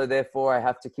matches. And so therefore I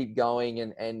have to keep going.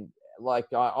 And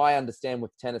I understand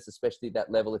with tennis, especially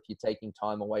that level, if you're taking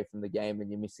time away from the game and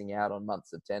you're missing out on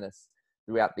months of tennis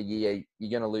throughout the year,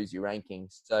 you're going to lose your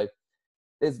rankings. So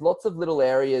there's lots of little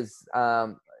areas.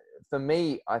 For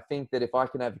me, I think that if I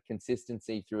can have a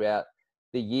consistency throughout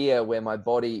the year where my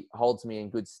body holds me in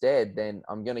good stead, then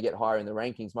I'm going to get higher in the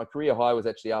rankings. My career high was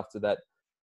actually after that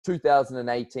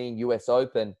 2018 US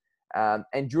Open.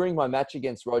 And during my match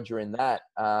against Roger in that,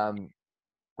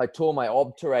 I tore my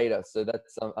obturator. So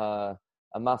that's a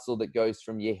muscle that goes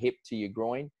from your hip to your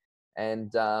groin.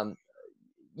 And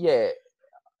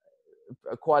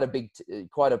quite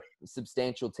a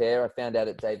substantial tear. I found out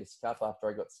at Davis Cup after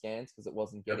I got scans because it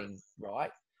wasn't getting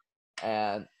right.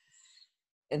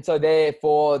 And so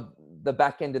therefore the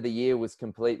back end of the year was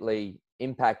completely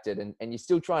impacted, and you're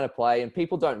still trying to play, and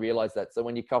people don't realize that. So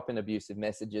when you're copping abusive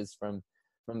messages from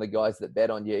the guys that bet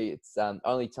on you, it's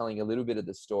only telling a little bit of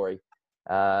the story.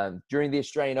 During the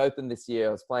Australian Open this year,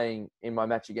 I was playing in my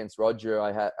match against Roger.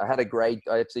 I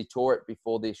actually tore it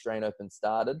before the Australian Open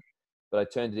started, but I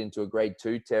turned it into a grade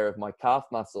 2 tear of my calf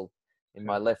muscle in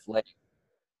my left leg.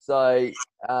 So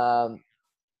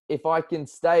if I can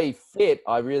stay fit,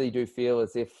 I really do feel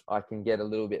as if I can get a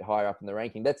little bit higher up in the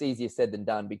ranking. That's easier said than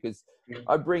done because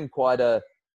I bring quite a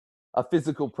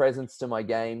physical presence to my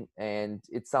game, and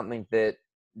it's something that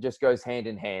just goes hand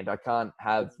in hand. I can't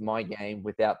have my game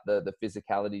without the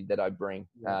physicality that I bring.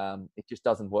 It just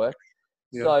doesn't work.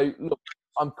 So look,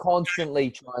 I'm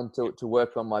constantly trying to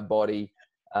work on my body.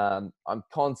 I'm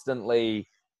constantly,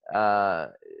 trying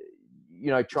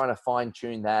to fine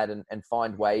tune that and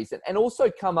find ways and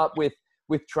also come up with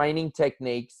training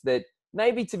techniques that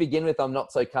maybe to begin with, I'm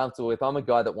not so comfortable with. I'm a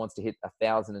guy that wants to hit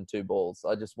 1,002 balls.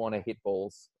 I just want to hit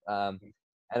balls.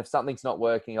 And if something's not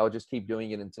working, I'll just keep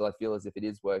doing it until I feel as if it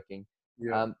is working.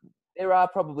 There are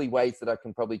probably ways that I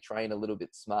can probably train a little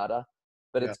bit smarter,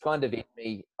 but it's kind of in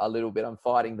me a little bit. I'm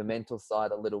fighting the mental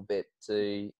side a little bit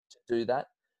to do that.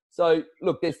 So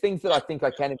look, there's things that I think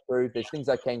I can improve. There's things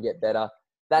I can get better.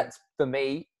 That's for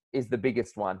me is the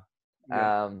biggest one.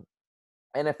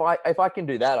 And if I can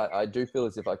do that, I do feel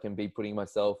as if I can be putting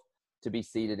myself to be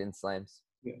seated in slams.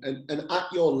 And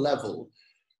at your level,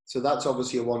 so that's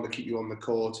obviously a one to keep you on the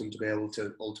court and to be able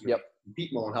to ultimately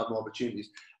compete more and have more opportunities.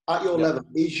 At your level,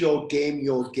 is your game,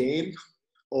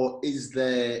 or is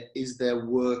there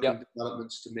work and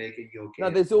developments to make in your game? No,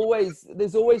 there's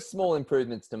always small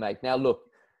improvements to make. Now, look,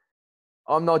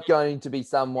 I'm not going to be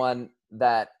someone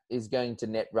that is going to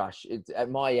net rush. It's at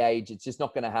my age, it's just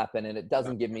not going to happen, and it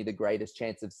doesn't give me the greatest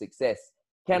chance of success.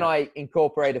 Can I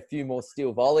incorporate a few more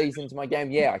steel volleys into my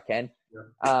game? Yeah, I can.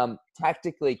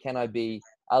 Tactically, can I be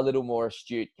a little more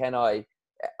astute?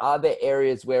 Are there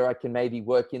areas where I can maybe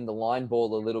work in the line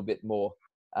ball a little bit more?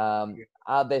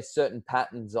 Are there certain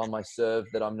patterns on my serve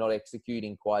that I'm not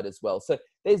executing quite as well? So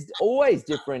there's always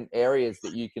different areas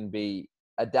that you can be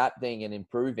adapting and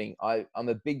improving. I'm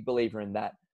a big believer in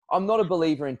that. I'm not a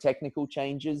believer in technical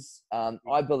changes.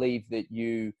 I believe that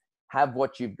you have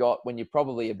what you've got when you're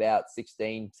probably about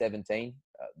 16, 17.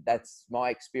 That's my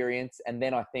experience. And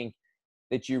then I think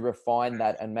that you refine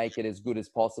that and make it as good as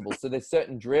possible. So there's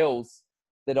certain drills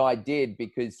that I did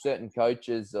because certain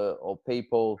coaches or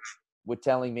people were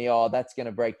telling me, oh, that's going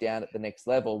to break down at the next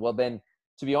level. Well, then,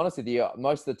 to be honest with you,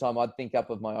 most of the time I'd think up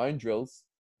of my own drills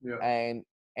and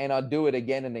I'd do it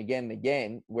again and again and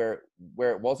again where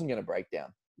it wasn't going to break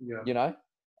down,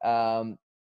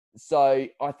 So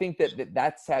I think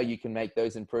that's how you can make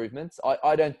those improvements.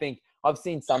 I don't think I've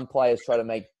seen some players try to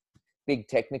make big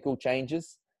technical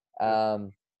changes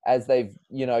as they've,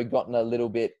 gotten a little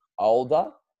bit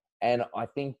older. And I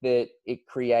think that it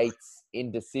creates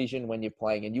indecision when you're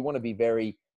playing, and you want to be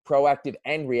very proactive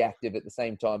and reactive at the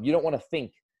same time. You don't want to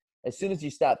think. As soon as you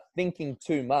start thinking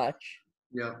too much,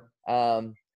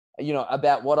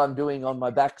 about what I'm doing on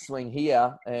my backswing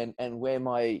here and where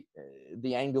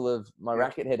the angle of my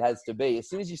racket head has to be, as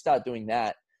soon as you start doing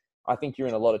that, I think you're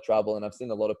in a lot of trouble. And I've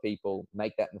seen a lot of people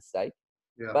make that mistake.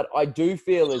 But I do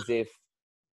feel as if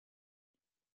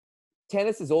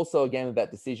tennis is also a game about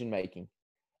decision making.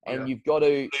 And you've got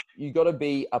to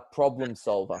be a problem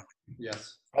solver.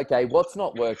 Yes. Okay, what's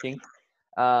not working?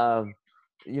 Out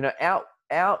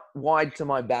wide to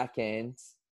my backhand.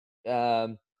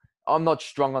 I'm not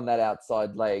strong on that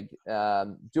outside leg.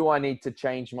 Do I need to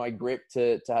change my grip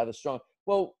to have a strong?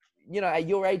 Well, at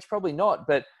your age, probably not.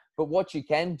 But what you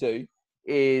can do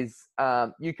is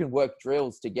you can work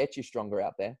drills to get you stronger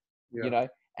out there.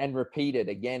 And repeat it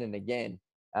again and again.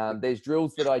 There's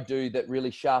drills that I do that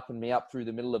really sharpen me up through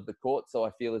the middle of the court, so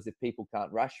I feel as if people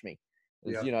can't rush me.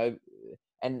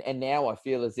 And now I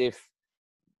feel as if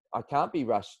I can't be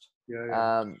rushed.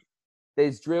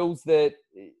 there's drills that,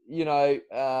 you know,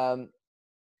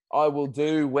 I will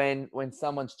do when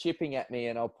someone's chipping at me,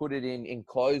 and I'll put it in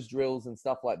closed drills and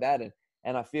stuff like that.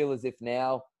 And I feel as if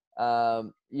now,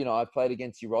 you know, I've played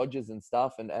against your Rogers and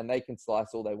stuff, and they can slice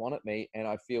all they want at me, and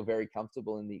I feel very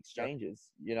comfortable in the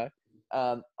exchanges, you know.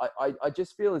 I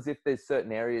just feel as if there's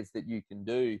certain areas that you can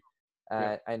do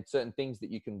and certain things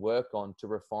that you can work on to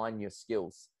refine your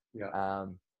skills.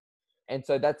 And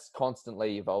so that's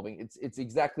constantly evolving. It's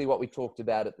exactly what we talked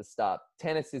about at the start.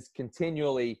 Tennis is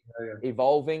continually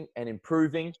evolving and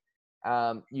improving.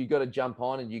 You got to jump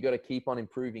on, and you got to keep on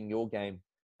improving your game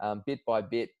bit by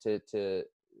bit to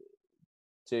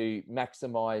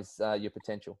maximize your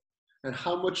potential. And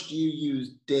how much do you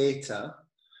use data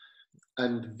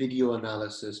and video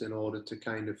analysis in order to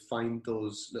kind of find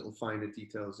those little finer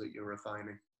details that you're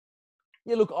refining?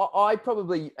 Yeah, look, I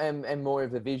probably am more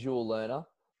of a visual learner.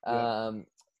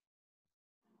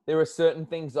 There are certain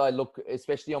things I look,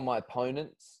 especially on my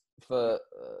opponents, for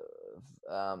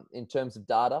in terms of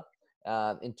data,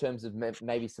 in terms of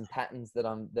maybe some patterns that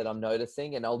I'm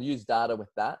noticing, and I'll use data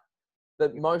with that.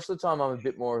 But most of the time, I'm a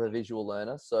bit more of a visual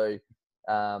learner. So,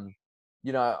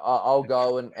 you know, I'll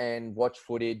go and watch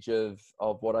footage of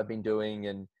what I've been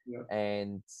doing,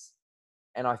 and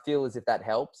I feel as if that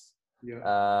helps.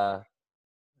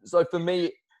 So for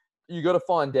me, you got to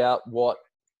find out where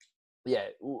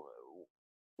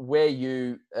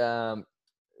you learn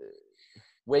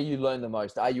the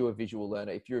most. Are you a visual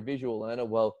learner? If you're a visual learner,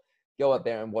 well, go out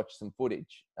there and watch some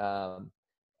footage.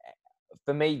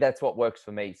 For me, that's what works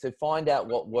for me. So find out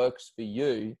what works for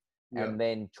you, and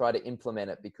then try to implement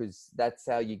it, because that's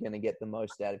how you're going to get the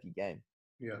most out of your game.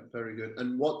 Yeah, very good.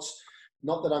 And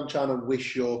not that I'm trying to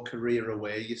wish your career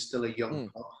away. You're still a young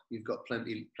pup. You've got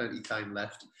plenty time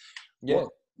left. Yeah.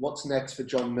 What's next for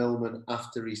John Millman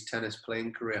after his tennis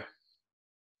playing career?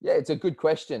 Yeah, it's a good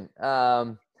question.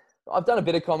 I've done a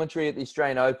bit of commentary at the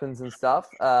Australian Opens and stuff.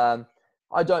 I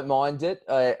don't mind it.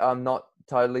 I'm not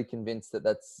totally convinced that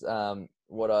that's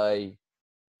what I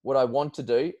want to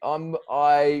do.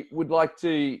 I would like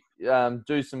to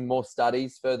do some more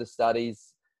further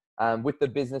studies with the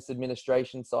business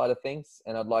administration side of things,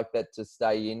 and I'd like that to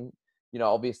stay in. You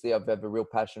know, obviously, I have a real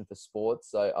passion for sports,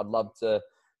 so I'd love to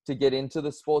get into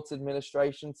the sports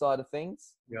administration side of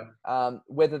things.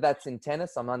 Whether that's in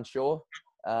tennis, I'm unsure.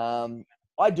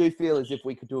 I do feel as if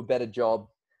we could do a better job,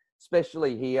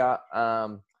 especially here,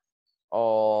 of,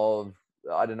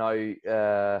 I don't know,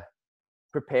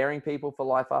 preparing people for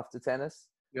life after tennis.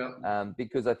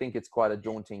 Because I think it's quite a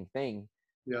daunting thing.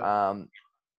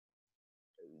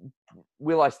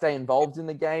 Will I stay involved in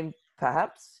the game?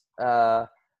 Perhaps.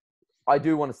 I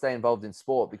do want to stay involved in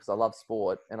sport because I love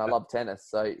sport and I love tennis.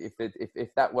 So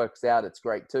if that works out, it's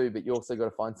great too. But you also got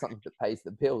to find something that pays the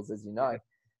bills, as you know.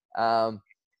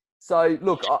 So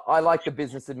look, I like the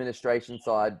business administration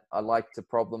side. I like to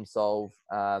problem solve,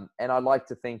 and I like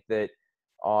to think that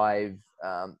I've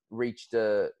reached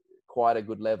quite a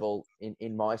good level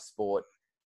in my sport,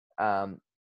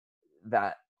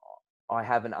 that I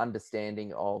have an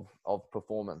understanding of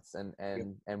performance and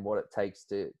what it takes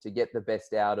to get the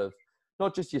best out of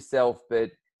not just yourself,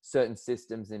 but certain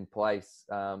systems in place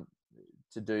to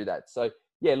do that. So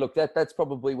yeah, look, that's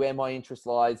probably where my interest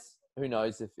lies. Who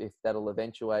knows if that'll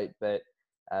eventuate, but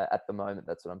at the moment,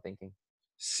 that's what I'm thinking.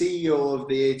 CEO of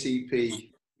the ATP.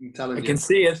 I'm telling you. I can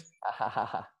see it.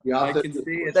 I can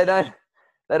see it. They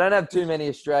don't have too many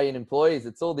Australian employees.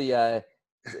 It's all the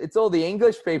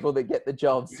English people that get the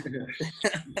jobs.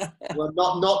 Well,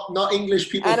 not English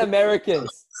people. And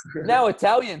Americans. Now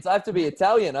Italians. I have to be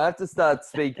Italian. I have to start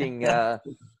speaking a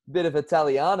bit of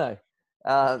Italiano.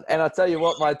 And I tell you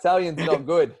what, my Italian's not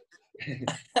good.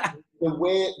 The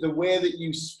way that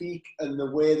you speak and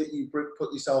the way that you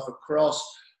put yourself across,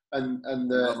 and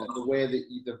the way that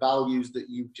the values that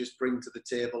you just bring to the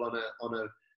table on a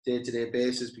day-to-day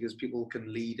basis, because people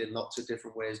can lead in lots of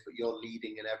different ways, but you're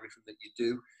leading in everything that you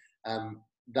do.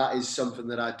 That is something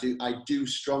that I do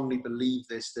strongly believe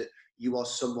that you are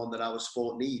someone that our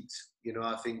sport needs. You know,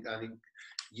 I think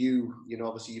you know,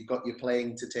 obviously you've got your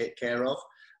playing to take care of,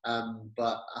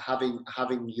 but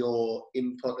having your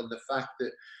input and the fact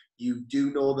that you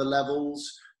do know the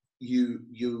levels, you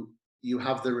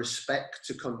have the respect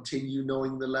to continue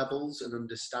knowing the levels and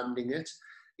understanding it,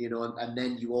 you know, and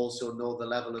then you also know the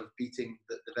level of beating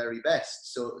the very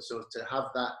best. So to have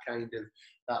that kind of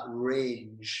that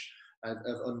range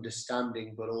of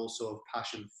understanding, but also of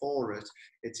passion for it,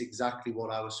 it's exactly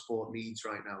what our sport needs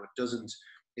right now. It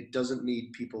doesn't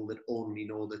need people that only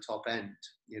know the top end.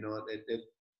 You know, it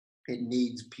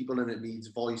needs people, and it needs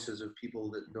voices of people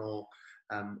that know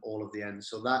all of the ends.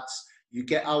 So you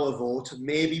get our vote.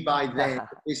 Maybe by then,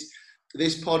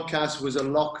 this podcast was a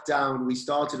lockdown. We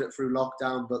started it through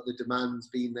lockdown, but the demand's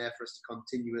been there for us to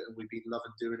continue it, and we've been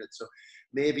loving doing it. So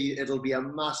maybe it'll be a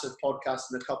massive podcast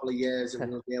in a couple of years,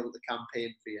 and we'll be able to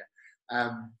campaign for you.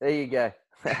 There you go.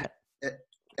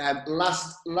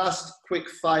 Last quick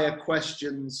fire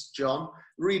questions, John.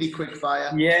 Really quick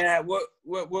fire. Yeah,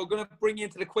 we're going to bring you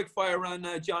into the quick fire round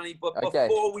now, Johnny. But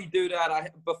before we do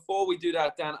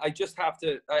that, Dan, I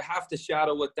have to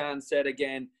shadow what Dan said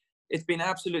again. It's been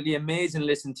absolutely amazing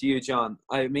listening to you, John.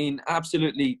 I mean,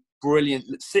 absolutely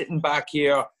brilliant. Sitting back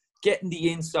here, getting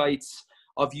the insights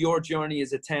of your journey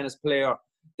as a tennis player,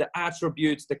 the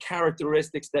attributes, the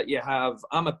characteristics that you have.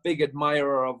 I'm a big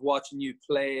admirer of watching you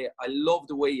play. I love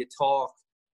the way you talk.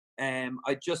 I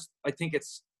think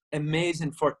it's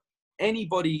amazing for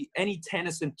anybody, any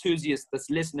tennis enthusiast that's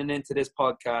listening into this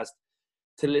podcast,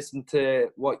 to listen to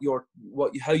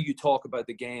how you talk about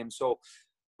the game. So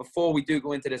before we do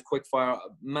go into this quick fire,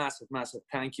 massive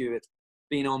thank you. It's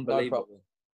been unbelievable.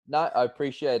 No, I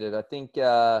appreciate it. I think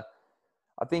the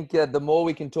more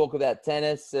we can talk about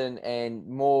tennis and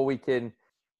more we can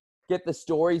get the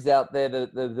stories out there,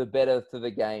 the better for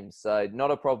the game. So not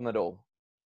a problem at all.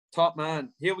 Top man.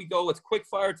 Here we go. It's quick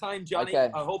fire time, Johnny. Okay.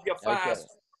 I hope you're fast. Okay.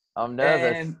 I'm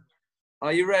nervous.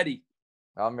 Are you ready?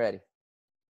 I'm ready.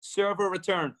 Serve or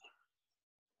return?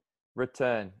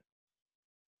 Return.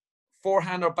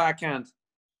 Forehand or backhand?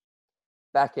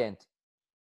 Backhand.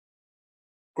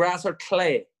 Grass or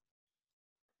clay?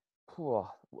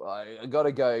 I got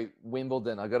to go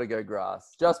Wimbledon. I got to go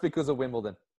grass. Just because of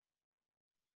Wimbledon.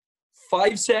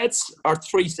 5 sets or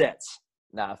 3 sets?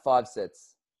 Nah, 5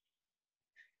 sets.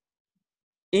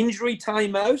 Injury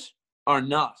timeout or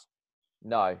not?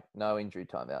 No injury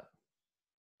timeout.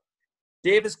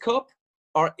 Davis Cup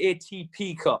or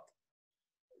ATP Cup?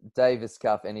 Davis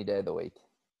Cup any day of the week.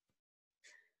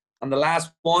 And the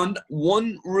last one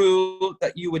rule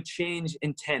that you would change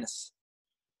in tennis?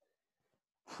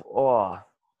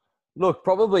 Look,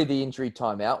 probably the injury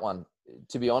timeout one.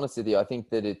 To be honest with you, I think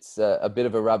that it's a bit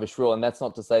of a rubbish rule. And that's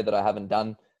not to say that I haven't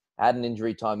had an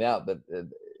injury timeout, but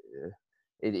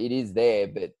it is there.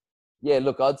 But yeah,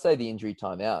 look, I'd say the injury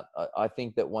timeout. I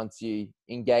think that once you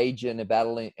engage in a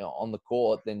battle on the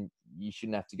court, then you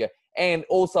shouldn't have to go. And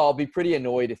also, I'll be pretty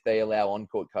annoyed if they allow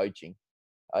on-court coaching.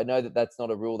 I know that that's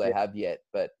not a rule they have yet,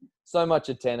 but so much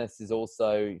of tennis is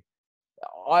also...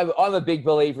 I'm a big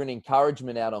believer in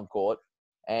encouragement out on court,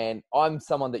 and I'm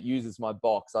someone that uses my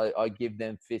box. I give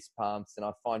them fist pumps, and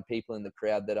I find people in the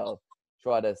crowd that I'll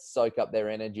try to soak up their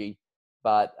energy.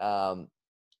 But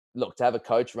look, to have a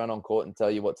coach run on court and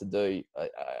tell you what to do,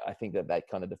 I think that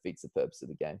kind of defeats the purpose of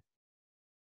the game.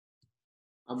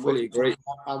 I'm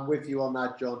with you on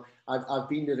that, John. I've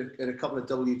been at a couple of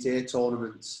WTA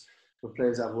tournaments with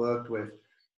players I've worked with,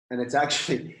 and it's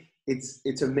actually...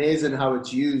 It's amazing how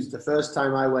it's used. The first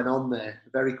time I went on there, a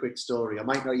very quick story. I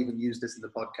might not even use this in the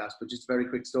podcast, but just a very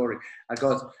quick story. I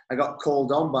got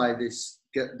called on by this.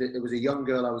 It was a young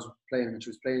girl I was playing, and she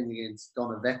was playing against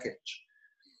Donna Vekic,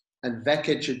 and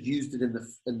Vekic had used it in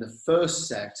the first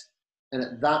set. And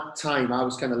at that time, I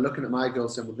was kind of looking at my girl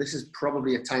saying, "Well, this is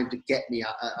probably a time to get me."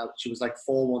 She was like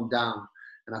 4-1 down,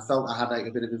 and I felt I had like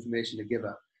a bit of information to give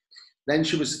her. Then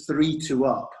she was 3-2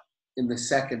 up in the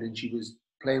second, and she was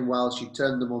playing well. She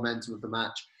turned the momentum of the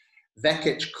match.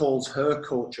 Vekic calls her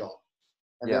coach on,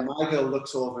 and then my girl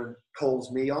looks over and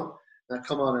calls me on. And I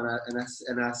come on and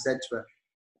I said to her,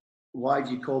 "Why do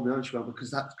you call me on?" She went,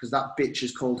 because that bitch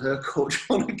has called her coach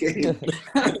on again."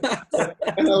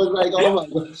 And I was like, "Oh my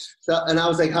God!" And I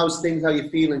was like, "How's things? How you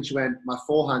feeling?" She went, "My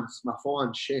forehand's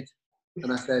shit."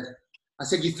 And I said,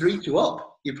 "You 3-2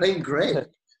 up. You're playing great.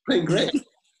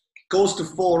 Goes to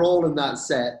 4-all in that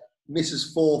set.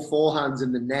 Misses 4 forehands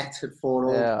in the net at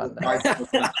 4-all. Yeah.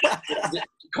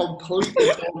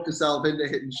 Completely talked herself into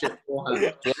hitting shit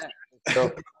forehand. Yeah.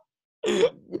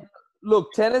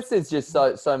 Look, tennis is just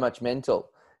so much mental.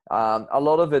 A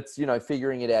lot of it's,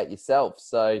 figuring it out yourself.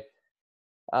 So,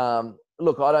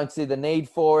 look, I don't see the need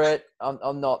for it.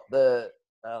 I'm not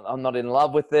in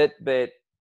love with it, but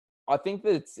I think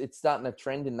that it's starting to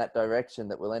trend in that direction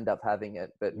that we'll end up having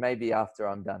it, but maybe after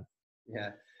I'm done.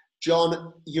 Yeah.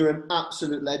 John, you're an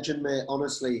absolute legend, mate.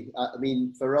 Honestly, I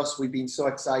mean, for us, we've been so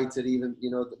excited. Even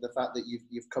the fact that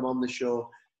you've come on the show,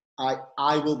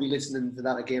 I will be listening to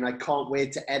that again. I can't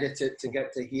wait to edit it to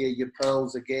get to hear your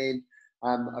pearls again.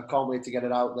 I can't wait to get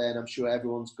it out there, and I'm sure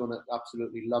everyone's gonna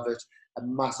absolutely love it. A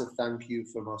massive thank you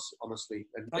from us, honestly.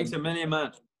 Thanks a million,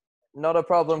 man. Not a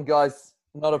problem, guys.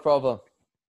 Not a problem.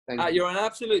 Thank you. You're an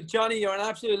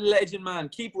absolute legend, man.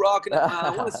 Keep rocking it, man. I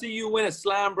want to see you win a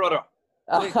slam, brother.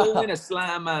 Go win a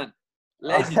slam, man.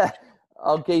 Legend.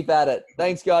 I'll keep at it.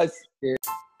 Thanks, guys. Yeah.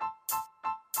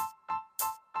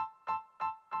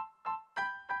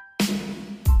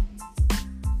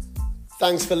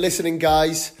 Thanks for listening,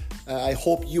 guys. I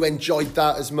hope you enjoyed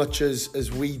that as much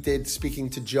as we did speaking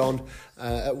to John.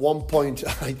 At one point,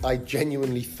 I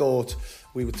genuinely thought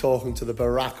we were talking to the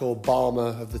Barack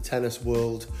Obama of the tennis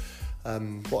world.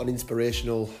 What an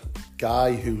inspirational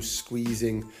guy who's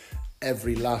squeezing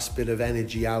every last bit of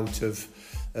energy out of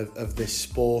this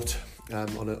sport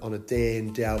on a day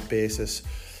in, day out basis.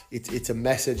 It's a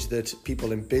message that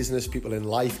people in business, people in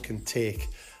life can take.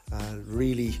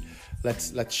 Really,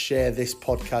 let's share this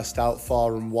podcast out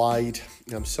far and wide.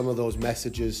 Some of those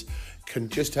messages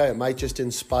it might just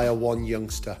inspire one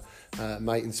youngster. It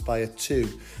might inspire two.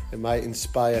 It might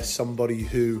inspire somebody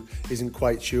who isn't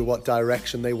quite sure what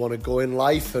direction they want to go in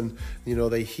life, and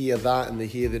they hear that and they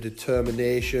hear the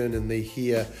determination and they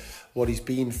hear what he's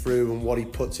been through and what he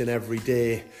puts in every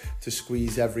day to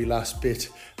squeeze every last bit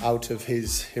out of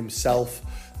himself,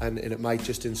 and it might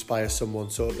just inspire someone.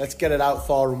 So let's get it out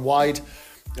far and wide.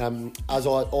 As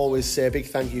I always say, a big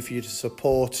thank you for your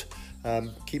support.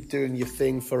 Keep doing your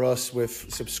thing for us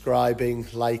with subscribing,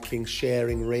 liking,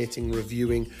 sharing, rating,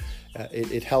 reviewing.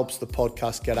 It helps the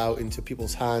podcast get out into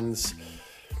people's hands.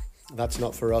 That's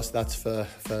not for us, that's for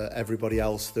everybody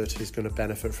else that is going to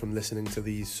benefit from listening to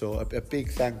these. So a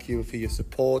big thank you for your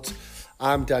support.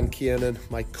 I'm Dan Kiernan,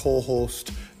 my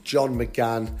co-host John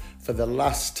McGann. For the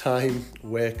last time,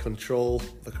 we're Control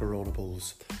the Corona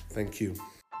Bulls. Thank you.